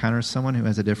when you encounter someone who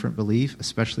has a different belief,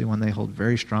 especially one they hold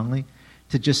very strongly,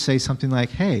 to just say something like,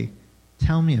 hey,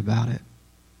 tell me about it.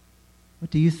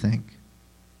 What do you think?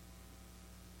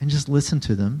 And just listen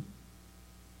to them.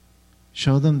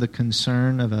 Show them the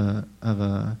concern of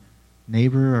a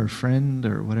neighbor or friend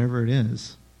or whatever it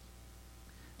is.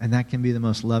 And that can be the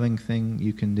most loving thing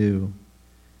you can do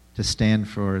to stand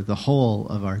for the whole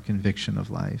of our conviction of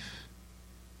life.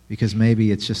 Because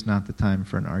maybe it's just not the time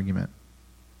for an argument.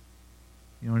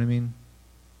 You know what I mean?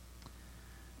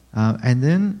 And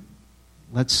then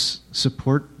let's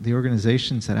support the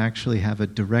organizations that actually have a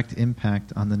direct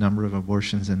impact on the number of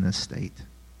abortions in this state.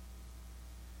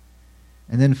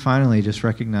 And then finally, just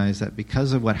recognize that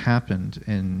because of what happened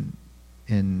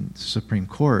in Supreme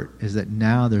Court, is that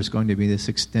now there's going to be this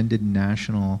extended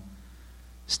national,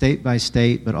 state by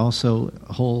state, but also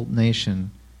a whole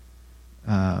nation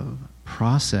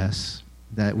process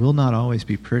that will not always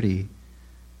be pretty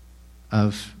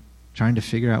of trying to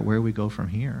figure out where we go from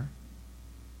here.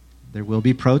 There will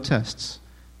be protests.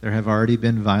 There have already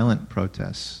been violent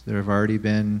protests. There have already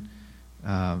been,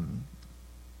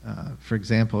 for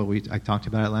example, I talked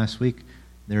about it last week.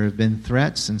 There have been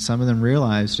threats, and some of them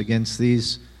realized, against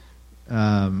these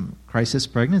crisis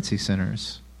pregnancy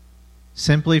centers,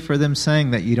 simply for them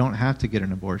saying that you don't have to get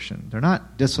an abortion. They're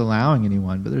not disallowing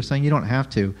anyone, but they're saying you don't have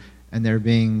to, and they're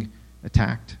being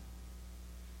attacked.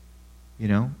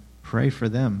 Pray for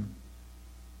them.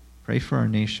 Pray for our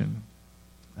nation.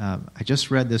 I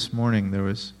just read this morning,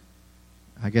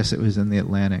 I guess it was in the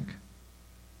Atlantic,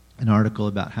 an article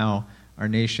about how our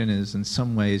nation is in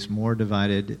some ways more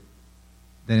divided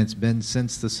than it's been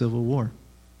since the Civil War.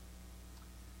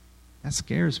 That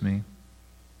scares me.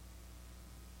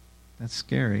 That's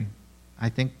scary. I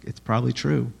think it's probably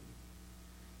true.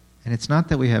 And it's not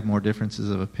that we have more differences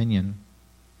of opinion.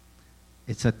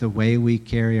 It's that the way we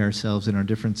carry ourselves in our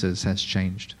differences has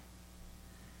changed.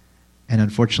 And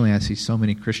unfortunately, I see so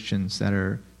many Christians that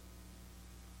are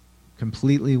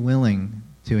completely willing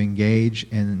to engage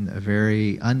in a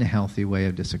very unhealthy way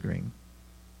of disagreeing.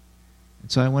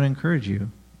 And so I want to encourage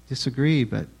you, disagree,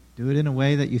 but do it in a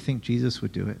way that you think Jesus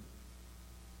would do it.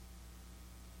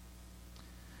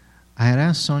 I had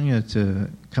asked Sonia to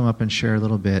come up and share a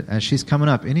little bit. As she's coming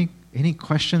up, any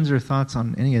questions or thoughts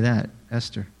on any of that,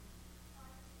 Esther?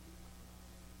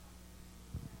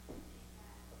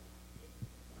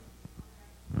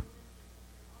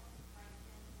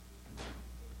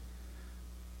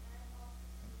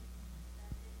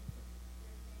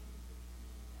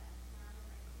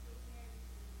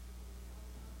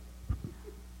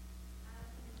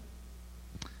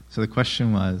 So the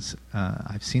question was,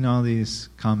 I've seen all these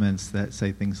comments that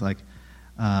say things like,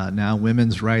 now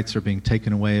women's rights are being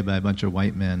taken away by a bunch of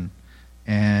white men,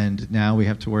 and now we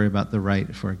have to worry about the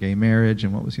right for gay marriage,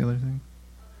 and what was the other thing?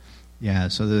 Yeah,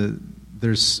 so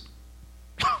there's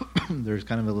there's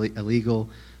kind of a legal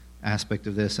aspect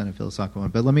of this and a philosophical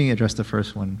one. But let me address the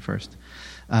first one first.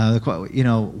 Why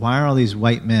are all these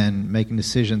white men making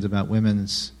decisions about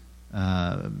women's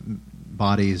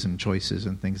bodies and choices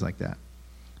and things like that?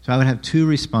 So I would have two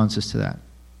responses to that.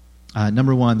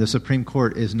 Number one, the Supreme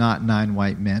Court is not 9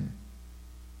 white men.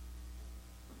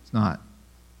 It's not.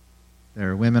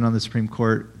 There are women on the Supreme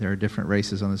Court. There are different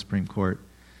races on the Supreme Court.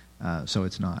 So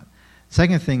it's not.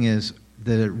 Second thing is,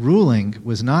 the ruling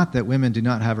was not that women do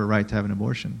not have a right to have an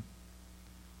abortion.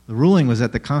 The ruling was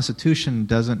that the Constitution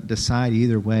doesn't decide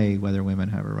either way whether women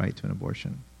have a right to an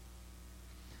abortion.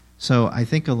 So I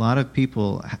think a lot of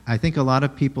people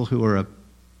who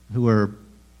are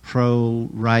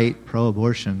pro-right,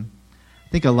 pro-abortion, I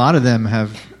think a lot of them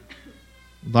have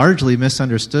largely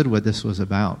misunderstood what this was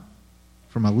about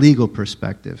from a legal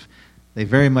perspective. They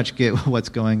very much get what's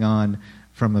going on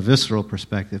from a visceral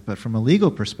perspective, but from a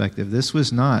legal perspective, this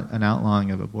was not an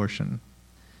outlawing of abortion.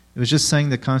 It was just saying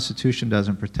the Constitution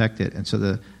doesn't protect it, and so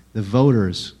the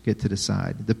voters get to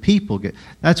decide. The people get...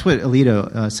 That's what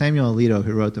Samuel Alito,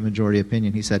 who wrote the majority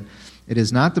opinion, he said, it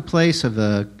is not the place of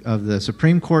the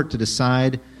Supreme Court to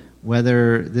decide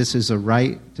whether this is a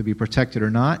right to be protected or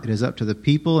not. It is up to the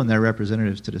people and their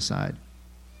representatives to decide.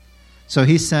 So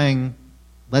he's saying,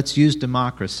 let's use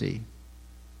democracy.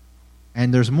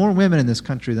 And there's more women in this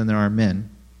country than there are men.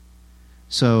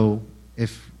 So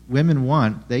if women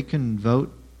want, they can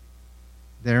vote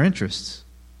their interests.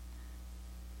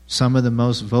 Some of the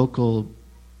most vocal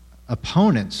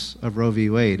opponents of Roe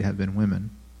v. Wade have been women.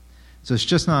 So it's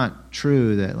just not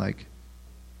true that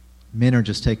men are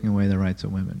just taking away the rights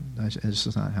of women. That's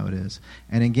just not how it is.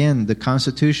 And again, the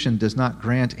Constitution does not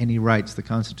grant any rights. The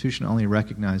Constitution only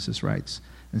recognizes rights.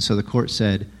 And so the court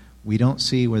said, we don't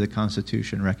see where the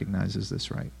Constitution recognizes this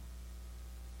right.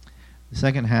 The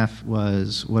second half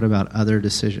was, what about other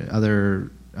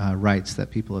rights that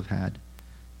people have had?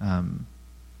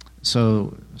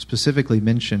 So specifically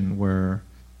mentioned were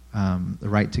the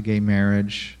right to gay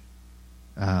marriage.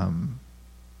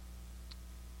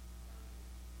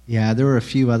 There were a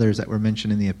few others that were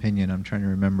mentioned in the opinion. I'm trying to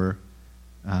remember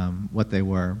what they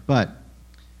were. But,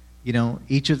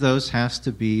 each of those has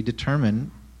to be determined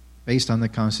based on the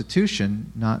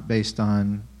Constitution, not based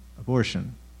on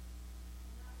abortion.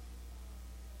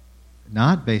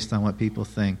 Not based on what people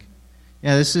think.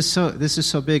 Yeah, this is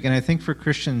so big, and I think for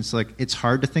Christians, it's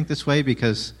hard to think this way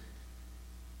because,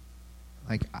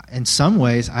 in some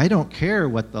ways, I don't care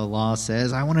what the law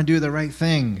says. I want to do the right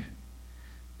thing.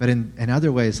 But in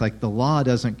other ways, the law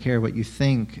doesn't care what you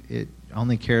think. It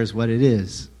only cares what it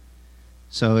is.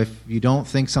 So if you don't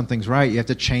think something's right, you have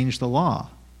to change the law.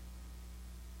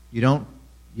 You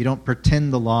don't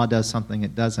pretend the law does something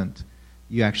it doesn't.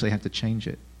 You actually have to change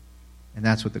it. And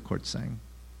that's what the court's saying.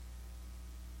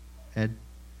 Ed?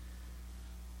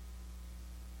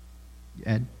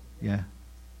 Yeah.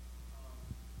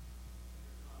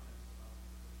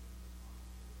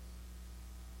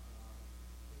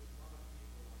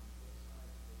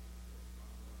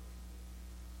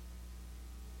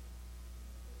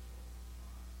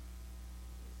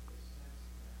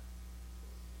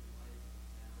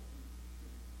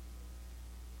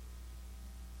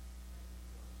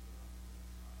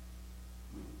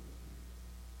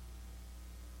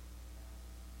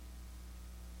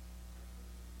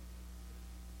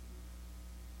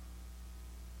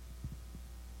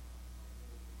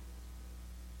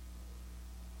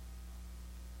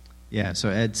 Yeah, so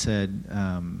Ed said,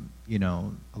 a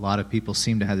lot of people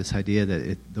seem to have this idea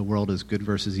that the world is good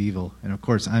versus evil. And of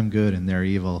course, I'm good and they're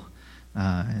evil.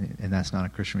 and that's not a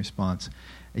Christian response.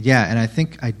 Yeah, and I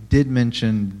think I did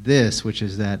mention this, which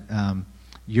is that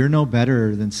you're no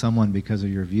better than someone because of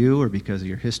your view or because of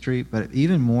your history, but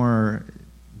even more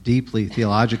deeply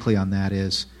theologically on that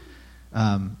is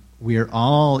we are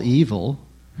all evil,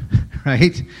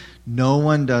 right? No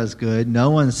one does good. No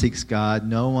one seeks God.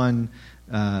 No one,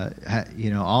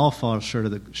 all fall short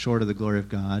of the glory of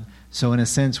God. So in a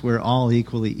sense, we're all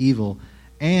equally evil.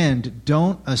 And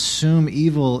don't assume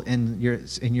evil in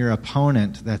your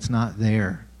opponent that's not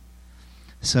there.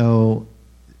 So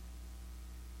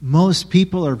most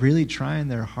people are really trying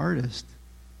their hardest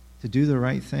to do the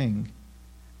right thing,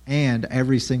 and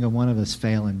every single one of us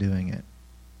fail in doing it.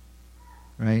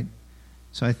 Right?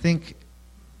 So I think,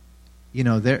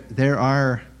 there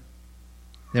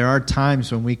are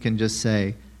times when we can just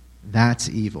say, that's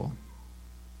evil.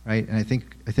 Right? And I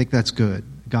think that's good.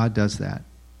 God does that.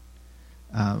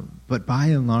 But by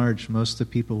and large, most of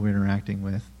the people we're interacting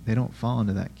with, they don't fall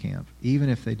into that camp, even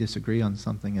if they disagree on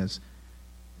something as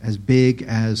big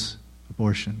as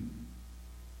abortion.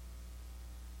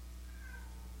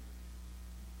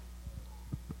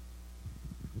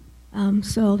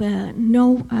 So the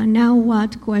now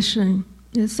what question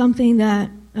is something that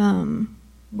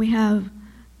we have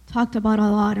talked about a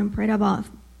lot and prayed about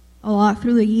a lot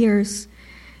through the years.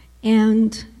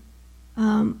 And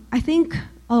I think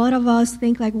a lot of us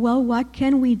think like, well, what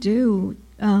can we do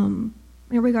in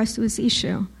regards to this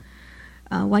issue?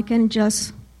 What can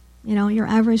just, your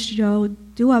average Joe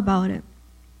do about it?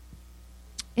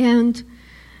 And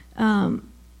a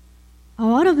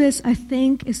lot of this, I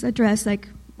think, is addressed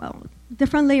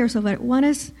different layers of it. One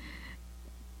is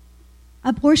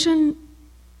abortion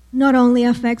not only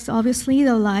affects, obviously,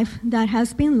 the life that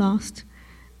has been lost,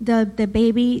 the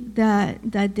baby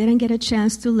that didn't get a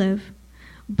chance to live,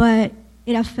 but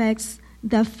it affects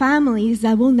the families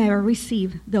that will never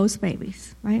receive those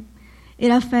babies, right?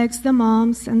 It affects the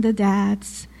moms and the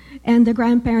dads and the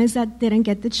grandparents that didn't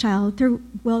get the child to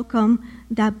welcome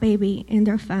that baby in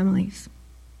their families.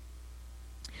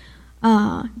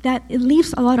 That it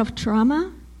leaves a lot of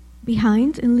trauma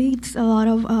behind. It leaves a lot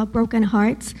of broken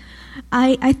hearts.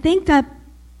 I think that,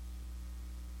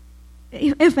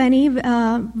 if any,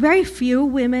 very few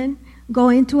women go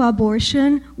into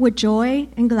abortion with joy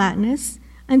and gladness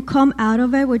and come out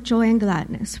of it with joy and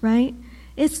gladness, right?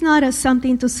 It's not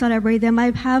something to celebrate. They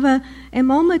might have a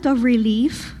moment of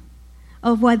relief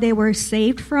of what they were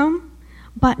saved from,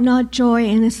 but not joy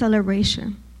and a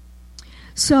celebration.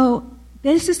 So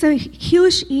this is a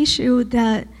huge issue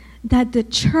that the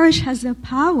church has the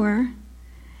power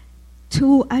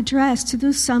to address, to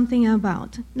do something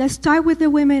about. Let's start with the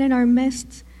women in our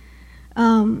midst.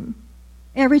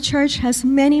 Every church has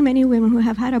many, many women who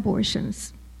have had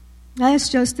abortions. That is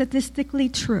just statistically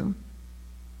true.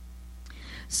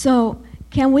 So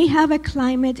can we have a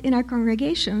climate in our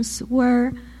congregations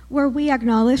where we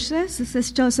acknowledge this? This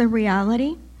is just a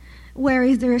reality.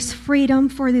 Where there's freedom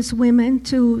for these women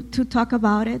to talk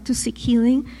about it, to seek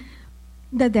healing.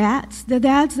 The dads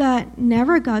that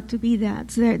never got to be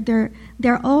dads,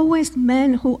 they're always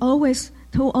men who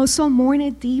also mourn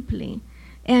it deeply,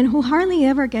 and who hardly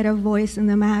ever get a voice in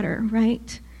the matter,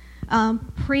 right?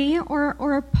 Pre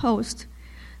or post.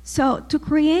 So to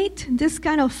create this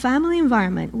kind of family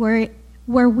environment where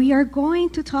we are going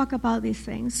to talk about these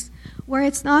things, where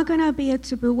it's not going to be a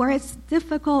taboo, where it's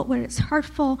difficult, where it's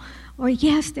hurtful, or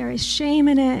yes, there is shame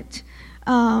in it.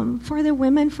 For the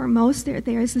women, for most,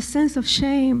 there is a sense of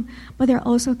shame, but there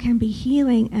also can be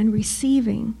healing and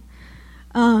receiving.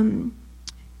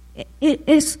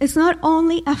 It's not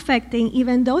only affecting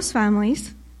even those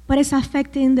families, but it's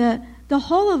affecting the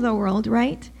whole of the world,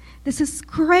 right? This is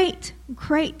great,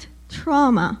 great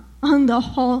trauma on the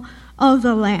whole of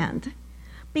the land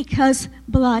because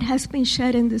blood has been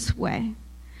shed in this way.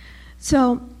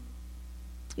 So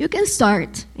you can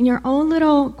start in your own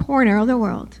little corner of the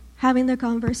world having the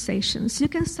conversations. You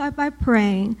can start by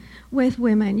praying with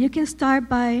women. You can start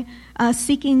by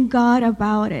seeking God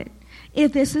about it.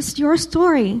 If this is your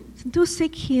story, do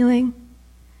seek healing.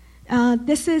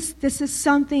 This is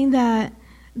something that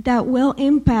will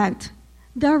impact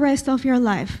the rest of your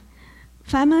life.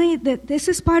 Family, this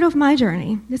is part of my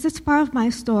journey. This is part of my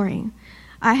story.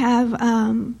 I have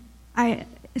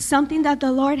something that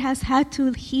the Lord has had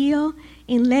to heal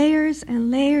in layers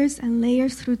and layers and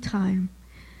layers through time.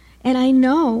 And I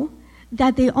know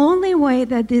that the only way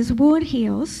that this wound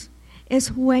heals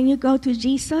is when you go to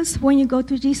Jesus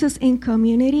in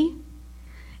community,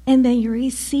 and then you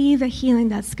receive the healing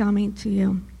that's coming to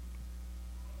you.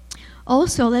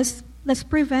 Also, let's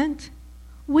prevent.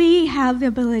 We have the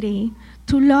ability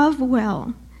to love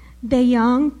well the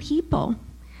young people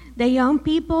the young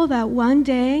people that one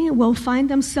day will find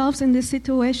themselves in these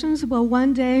situations, will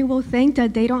one day will think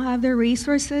that they don't have the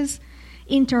resources,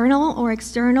 internal or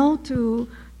external, to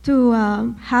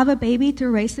have a baby, to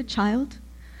raise a child.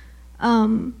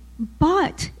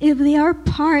 But if they are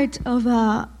part of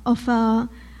a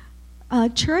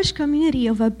church community,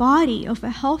 of a body, of a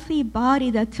healthy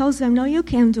body that tells them, no, you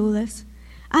can't do this.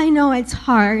 I know it's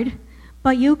hard,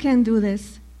 but you can do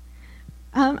this.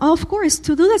 Of course,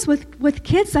 to do this with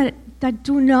kids that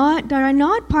are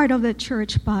not part of the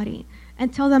church body,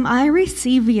 and tell them, I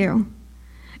receive you,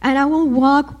 and I will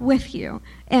walk with you.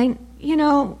 And,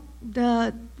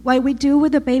 what we do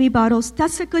with the baby bottles,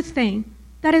 that's a good thing.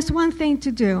 That is one thing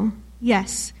to do,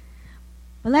 yes.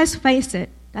 But let's face it,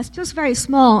 that's just very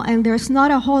small, and there's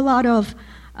not a whole lot of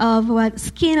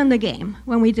skin in the game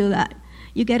when we do that.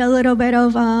 You get a little bit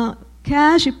of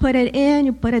cash, you put it in,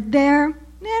 you put it there,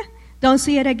 don't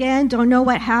see it again, don't know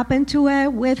what happened to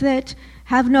it, with it,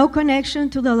 have no connection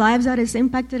to the lives that is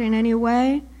impacted in any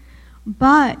way.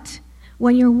 But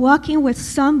when you're walking with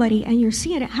somebody and you're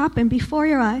seeing it happen before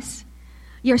your eyes,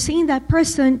 you're seeing that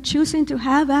person choosing to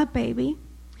have that baby,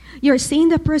 you're seeing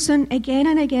the person again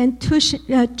and again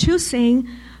choosing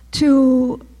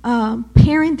to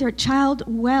parent their child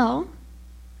well,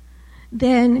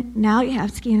 then now you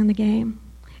have skin in the game.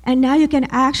 And now you can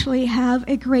actually have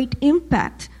a great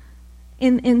impact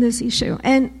in this issue.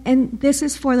 And this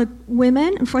is for the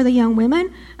women, for the young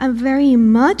women, and very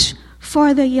much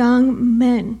for the young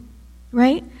men,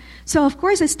 right? So, of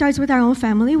course, it starts with our own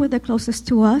family, with the closest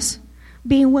to us,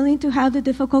 being willing to have the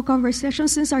difficult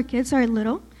conversations since our kids are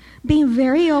little, being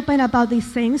very open about these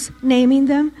things, naming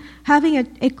them, having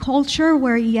a culture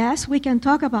where, yes, we can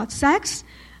talk about sex,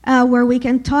 where we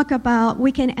can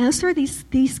answer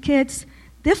these kids'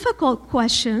 difficult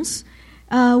questions,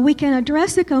 we can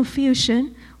address the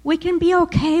confusion, we can be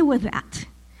okay with that.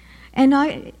 And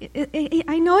I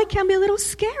know it can be a little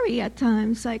scary at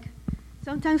times. Like,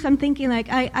 sometimes I'm thinking, like,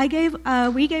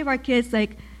 we gave our kids,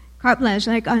 like, carte blanche,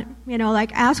 like,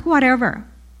 ask whatever,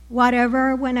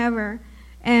 whenever,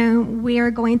 and we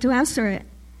are going to answer it.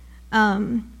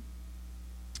 And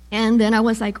then I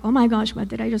was like, oh my gosh, what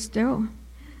did I just do?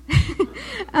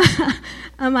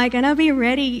 Am I going to be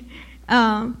ready?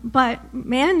 But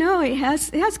man, no, it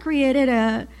has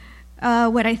created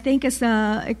what I think is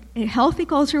a healthy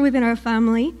culture within our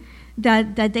family,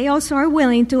 that they also are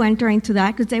willing to enter into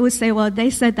that, because they would say, well, they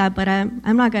said that, but I'm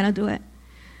not going to do it.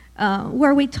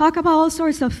 Where we talk about all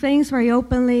sorts of things very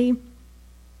openly.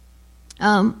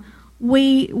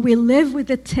 We live with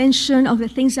the tension of the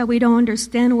things that we don't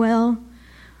understand well,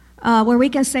 where we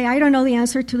can say, I don't know the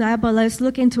answer to that, but let's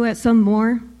look into it some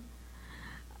more.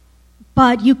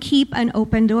 But you keep an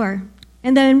open door.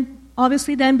 And then,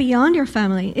 obviously, then beyond your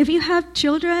family. If you have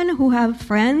children who have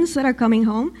friends that are coming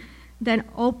home, then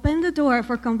open the door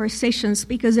for conversations,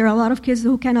 because there are a lot of kids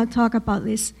who cannot talk about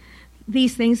these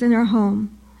things in their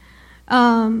home.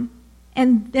 And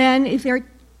then if there are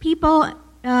people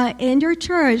in your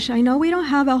church, I know we don't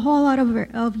have a whole lot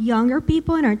of younger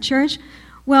people in our church.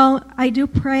 Well, I do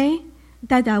pray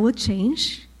that would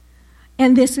change.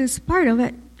 And this is part of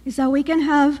it, is that we can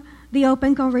have the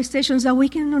open conversations, that we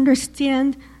can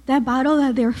understand that battle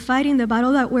that they're fighting, the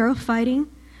battle that we're fighting.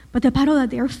 But the battle that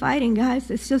they're fighting, guys,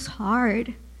 it's just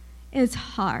hard. It's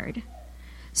hard.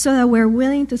 So that we're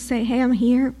willing to say, hey, I'm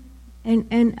here,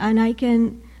 and I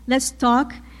can, let's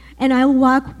talk, and I'll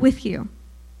walk with you.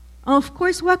 Of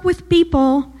course, walk with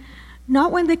people,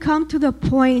 not when they come to the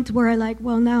point where like,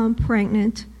 well, now I'm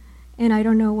pregnant, and I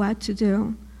don't know what to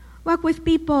do. Walk with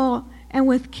people and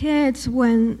with kids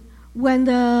when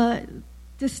the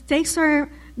stakes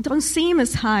don't seem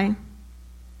as high.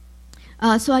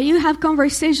 So you have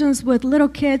conversations with little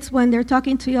kids when they're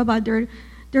talking to you about their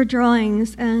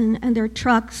drawings and their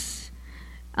trucks.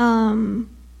 And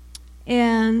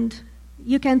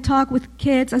you can talk with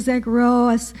kids as they grow,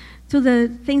 as to the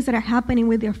things that are happening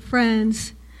with their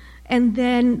friends, and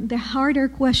then the harder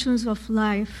questions of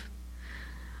life.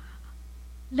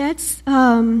 Let's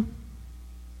understand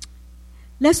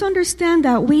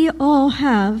that we all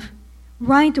have,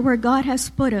 right where God has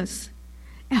put us,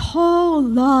 a whole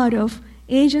lot of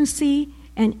agency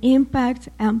and impact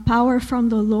and power from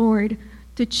the Lord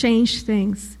to change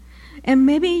things. And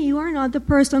maybe you are not the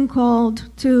person called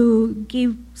to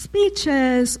give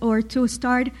speeches or to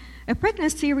start a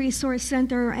pregnancy resource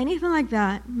center or anything like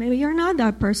that. Maybe you're not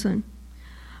that person.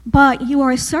 But you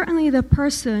are certainly the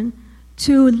person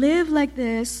to live like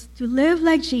this, to live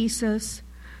like Jesus,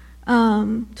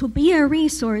 to be a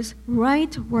resource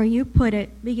right where you put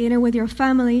it, beginning with your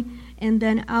family and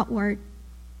then outward.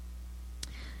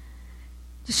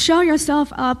 To show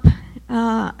yourself up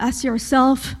as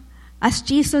yourself, as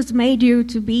Jesus made you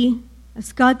to be,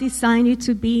 as God designed you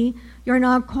to be. You're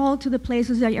not called to the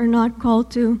places that you're not called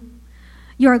to.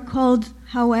 You're called,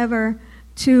 however,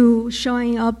 to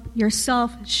showing up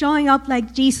yourself, showing up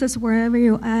like Jesus wherever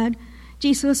you're at.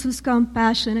 Jesus who's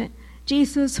compassionate,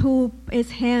 Jesus who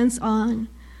is hands-on,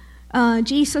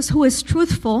 Jesus who is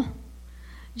truthful,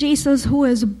 Jesus who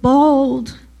is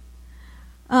bold,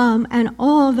 and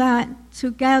all of that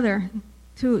together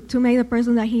to make the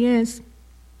person that he is.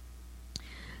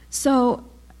 So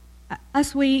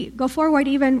as we go forward,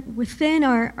 even within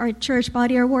our church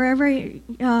body or wherever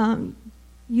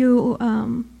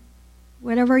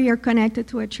whatever you're connected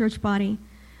to a church body,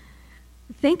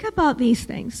 think about these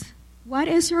things. What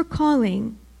is your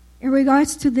calling in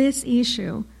regards to this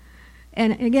issue?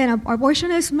 And again, abortion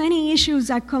has many issues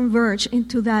that converge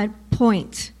into that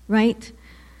point, right?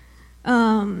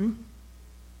 All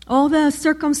the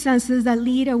circumstances that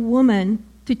lead a woman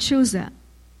to choose that.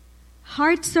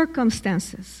 Hard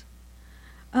circumstances.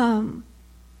 How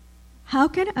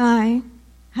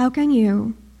can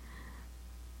you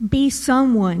be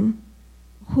someone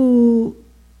who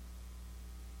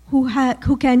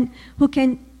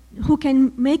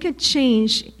can make a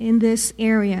change in this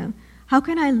area? How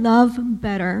can I love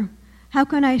better? How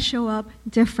can I show up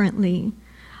differently?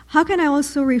 How can I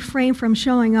also refrain from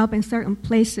showing up in certain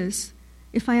places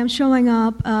if I am showing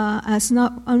up as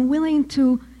not unwilling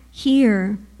to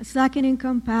hear, as lacking in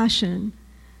compassion,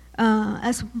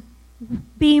 as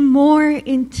being more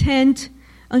intent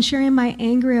on sharing my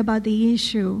anger about the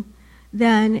issue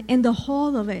than in the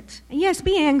whole of it? And yes,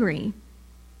 be angry.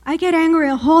 I get angry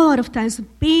a whole lot of times.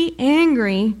 Be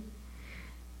angry.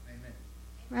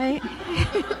 Right?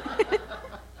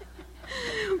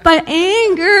 But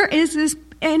anger is this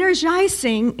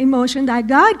energizing emotion that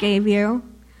God gave you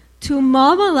to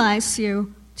mobilize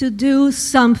you to do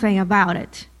something about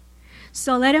it.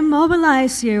 So let it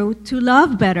mobilize you to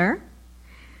love better.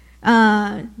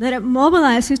 Let it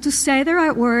mobilize you to say the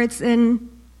right words and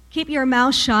keep your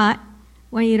mouth shut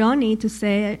when you don't need to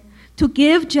say it. To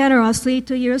give generously,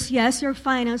 to use, yes, your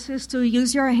finances, to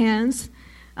use your hands,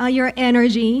 your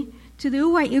energy, to do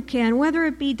what you can, whether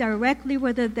it be directly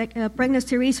with the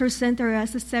Pregnancy Resource Center,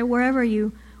 as I said, wherever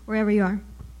you are.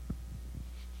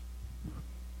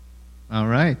 All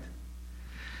right.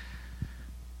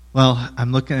 Well,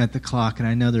 I'm looking at the clock, and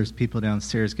I know there's people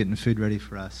downstairs getting food ready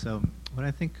for us. So what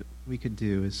I think we could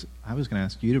do is, I was going to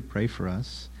ask you to pray for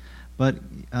us, but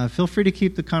feel free to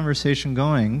keep the conversation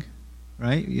going,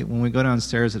 right? When we go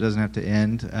downstairs, it doesn't have to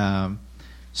end.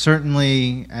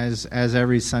 Certainly, as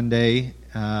every Sunday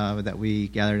that we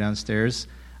gather downstairs,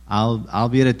 I'll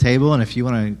be at a table, and if you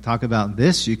want to talk about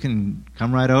this, you can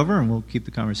come right over, and we'll keep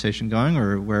the conversation going,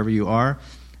 or wherever you are.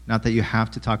 Not that you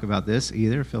have to talk about this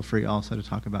either. Feel free also to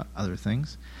talk about other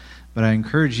things. But I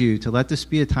encourage you to let this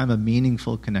be a time of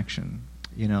meaningful connection.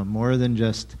 You know, more than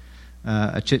just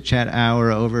a chit-chat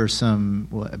hour over some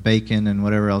bacon and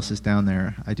whatever else is down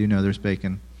there. I do know there's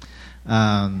bacon.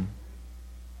 But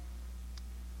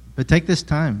take this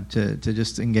time to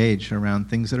just engage around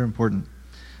things that are important.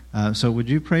 So would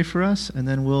you pray for us? And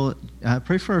then we'll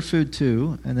pray for our food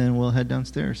too, and then we'll head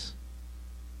downstairs.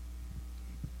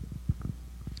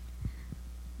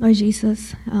 Lord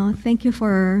Jesus, thank you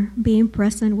for being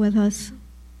present with us,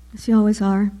 as you always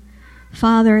are.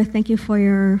 Father, thank you for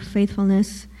your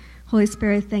faithfulness. Holy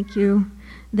Spirit, thank you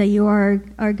that you are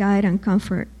our guide and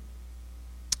comfort.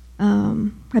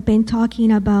 I've been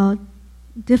talking about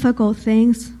difficult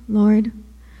things, Lord.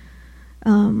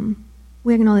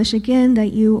 We acknowledge again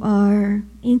that you are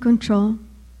in control,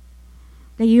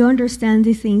 that you understand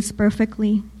these things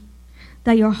perfectly,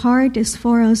 that your heart is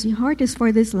for us, your heart is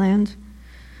for this land.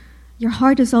 Your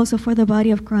heart is also for the body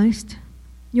of Christ.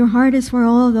 Your heart is for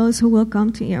all of those who will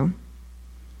come to you.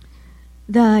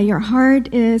 That your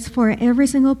heart is for every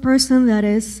single person that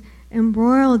is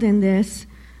embroiled in this,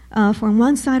 from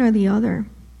one side or the other.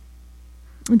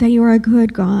 That you are a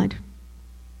good God.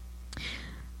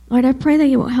 Lord, I pray that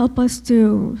you will help us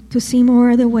to see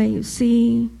more the way you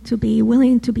see, to be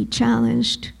willing to be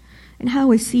challenged in how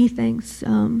we see things,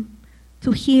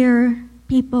 to hear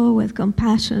people with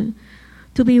compassion,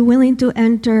 to be willing to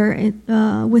enter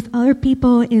with other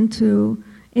people into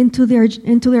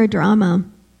their drama,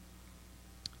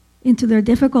 into their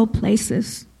difficult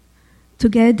places, to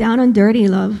get down and dirty,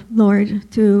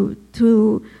 Lord, to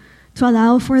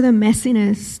allow for the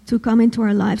messiness to come into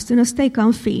our lives, to not stay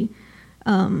comfy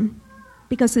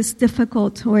because it's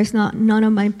difficult or it's none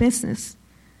of my business.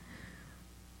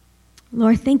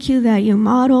 Lord, thank you that you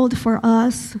modeled for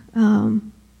us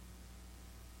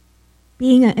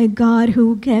being a God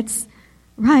who gets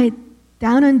right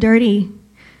down and dirty.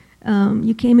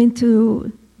 You came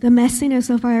into the messiness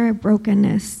of our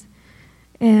brokenness,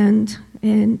 and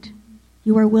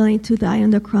you were willing to die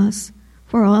on the cross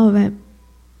for all of it.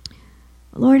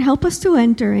 Lord, help us to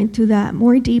enter into that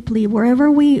more deeply, wherever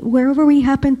we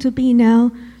happen to be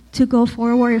now, to go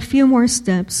forward a few more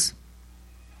steps.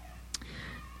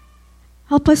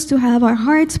 Help us to have our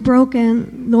hearts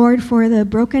broken, Lord, for the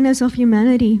brokenness of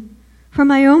humanity, for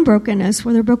my own brokenness,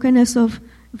 for the brokenness of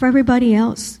everybody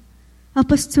else.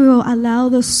 Help us to allow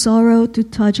the sorrow to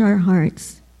touch our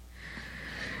hearts.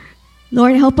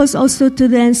 Lord, help us also to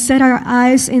then set our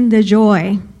eyes in the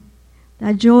joy,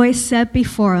 that joy set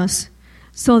before us,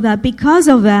 so that because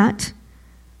of that,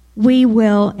 we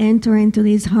will enter into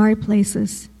these hard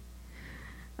places.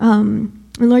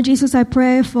 And Lord Jesus, I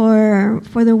pray for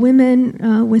the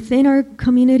women within our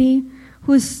community,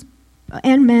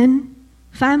 and men,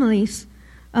 families.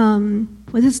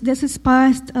 This is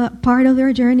part of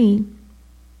their journey.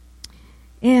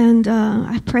 And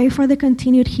I pray for the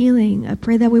continued healing. I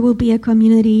pray that we will be a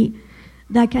community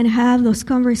that can have those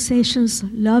conversations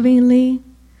lovingly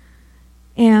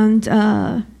and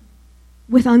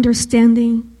with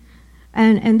understanding.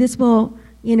 And this will,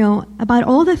 about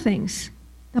all the things,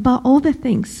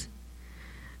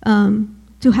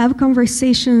 to have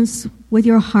conversations with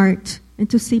your heart and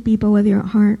to see people with your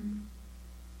heart.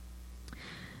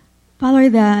 Father,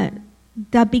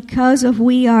 that because of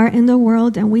we are in the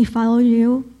world and we follow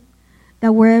you,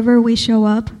 that wherever we show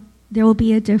up, there will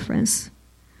be a difference.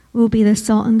 We will be the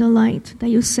salt and the light that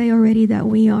you say already that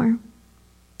we are.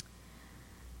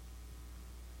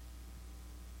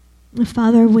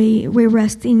 Father, we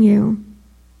rest in you,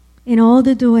 in all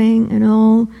the doing and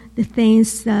all the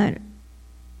things that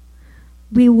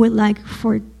we would like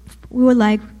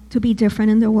to be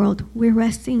different in the world. We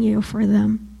rest in you for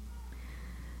them.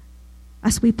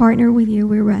 As we partner with you,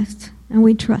 we rest and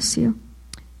we trust you.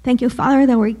 Thank you, Father,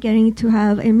 that we're getting to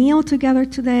have a meal together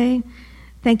today.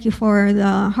 Thank you for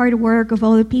the hard work of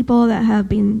all the people that have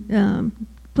been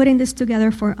putting this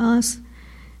together for us.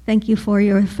 Thank you for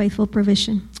your faithful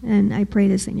provision. And I pray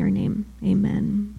this in your name. Amen.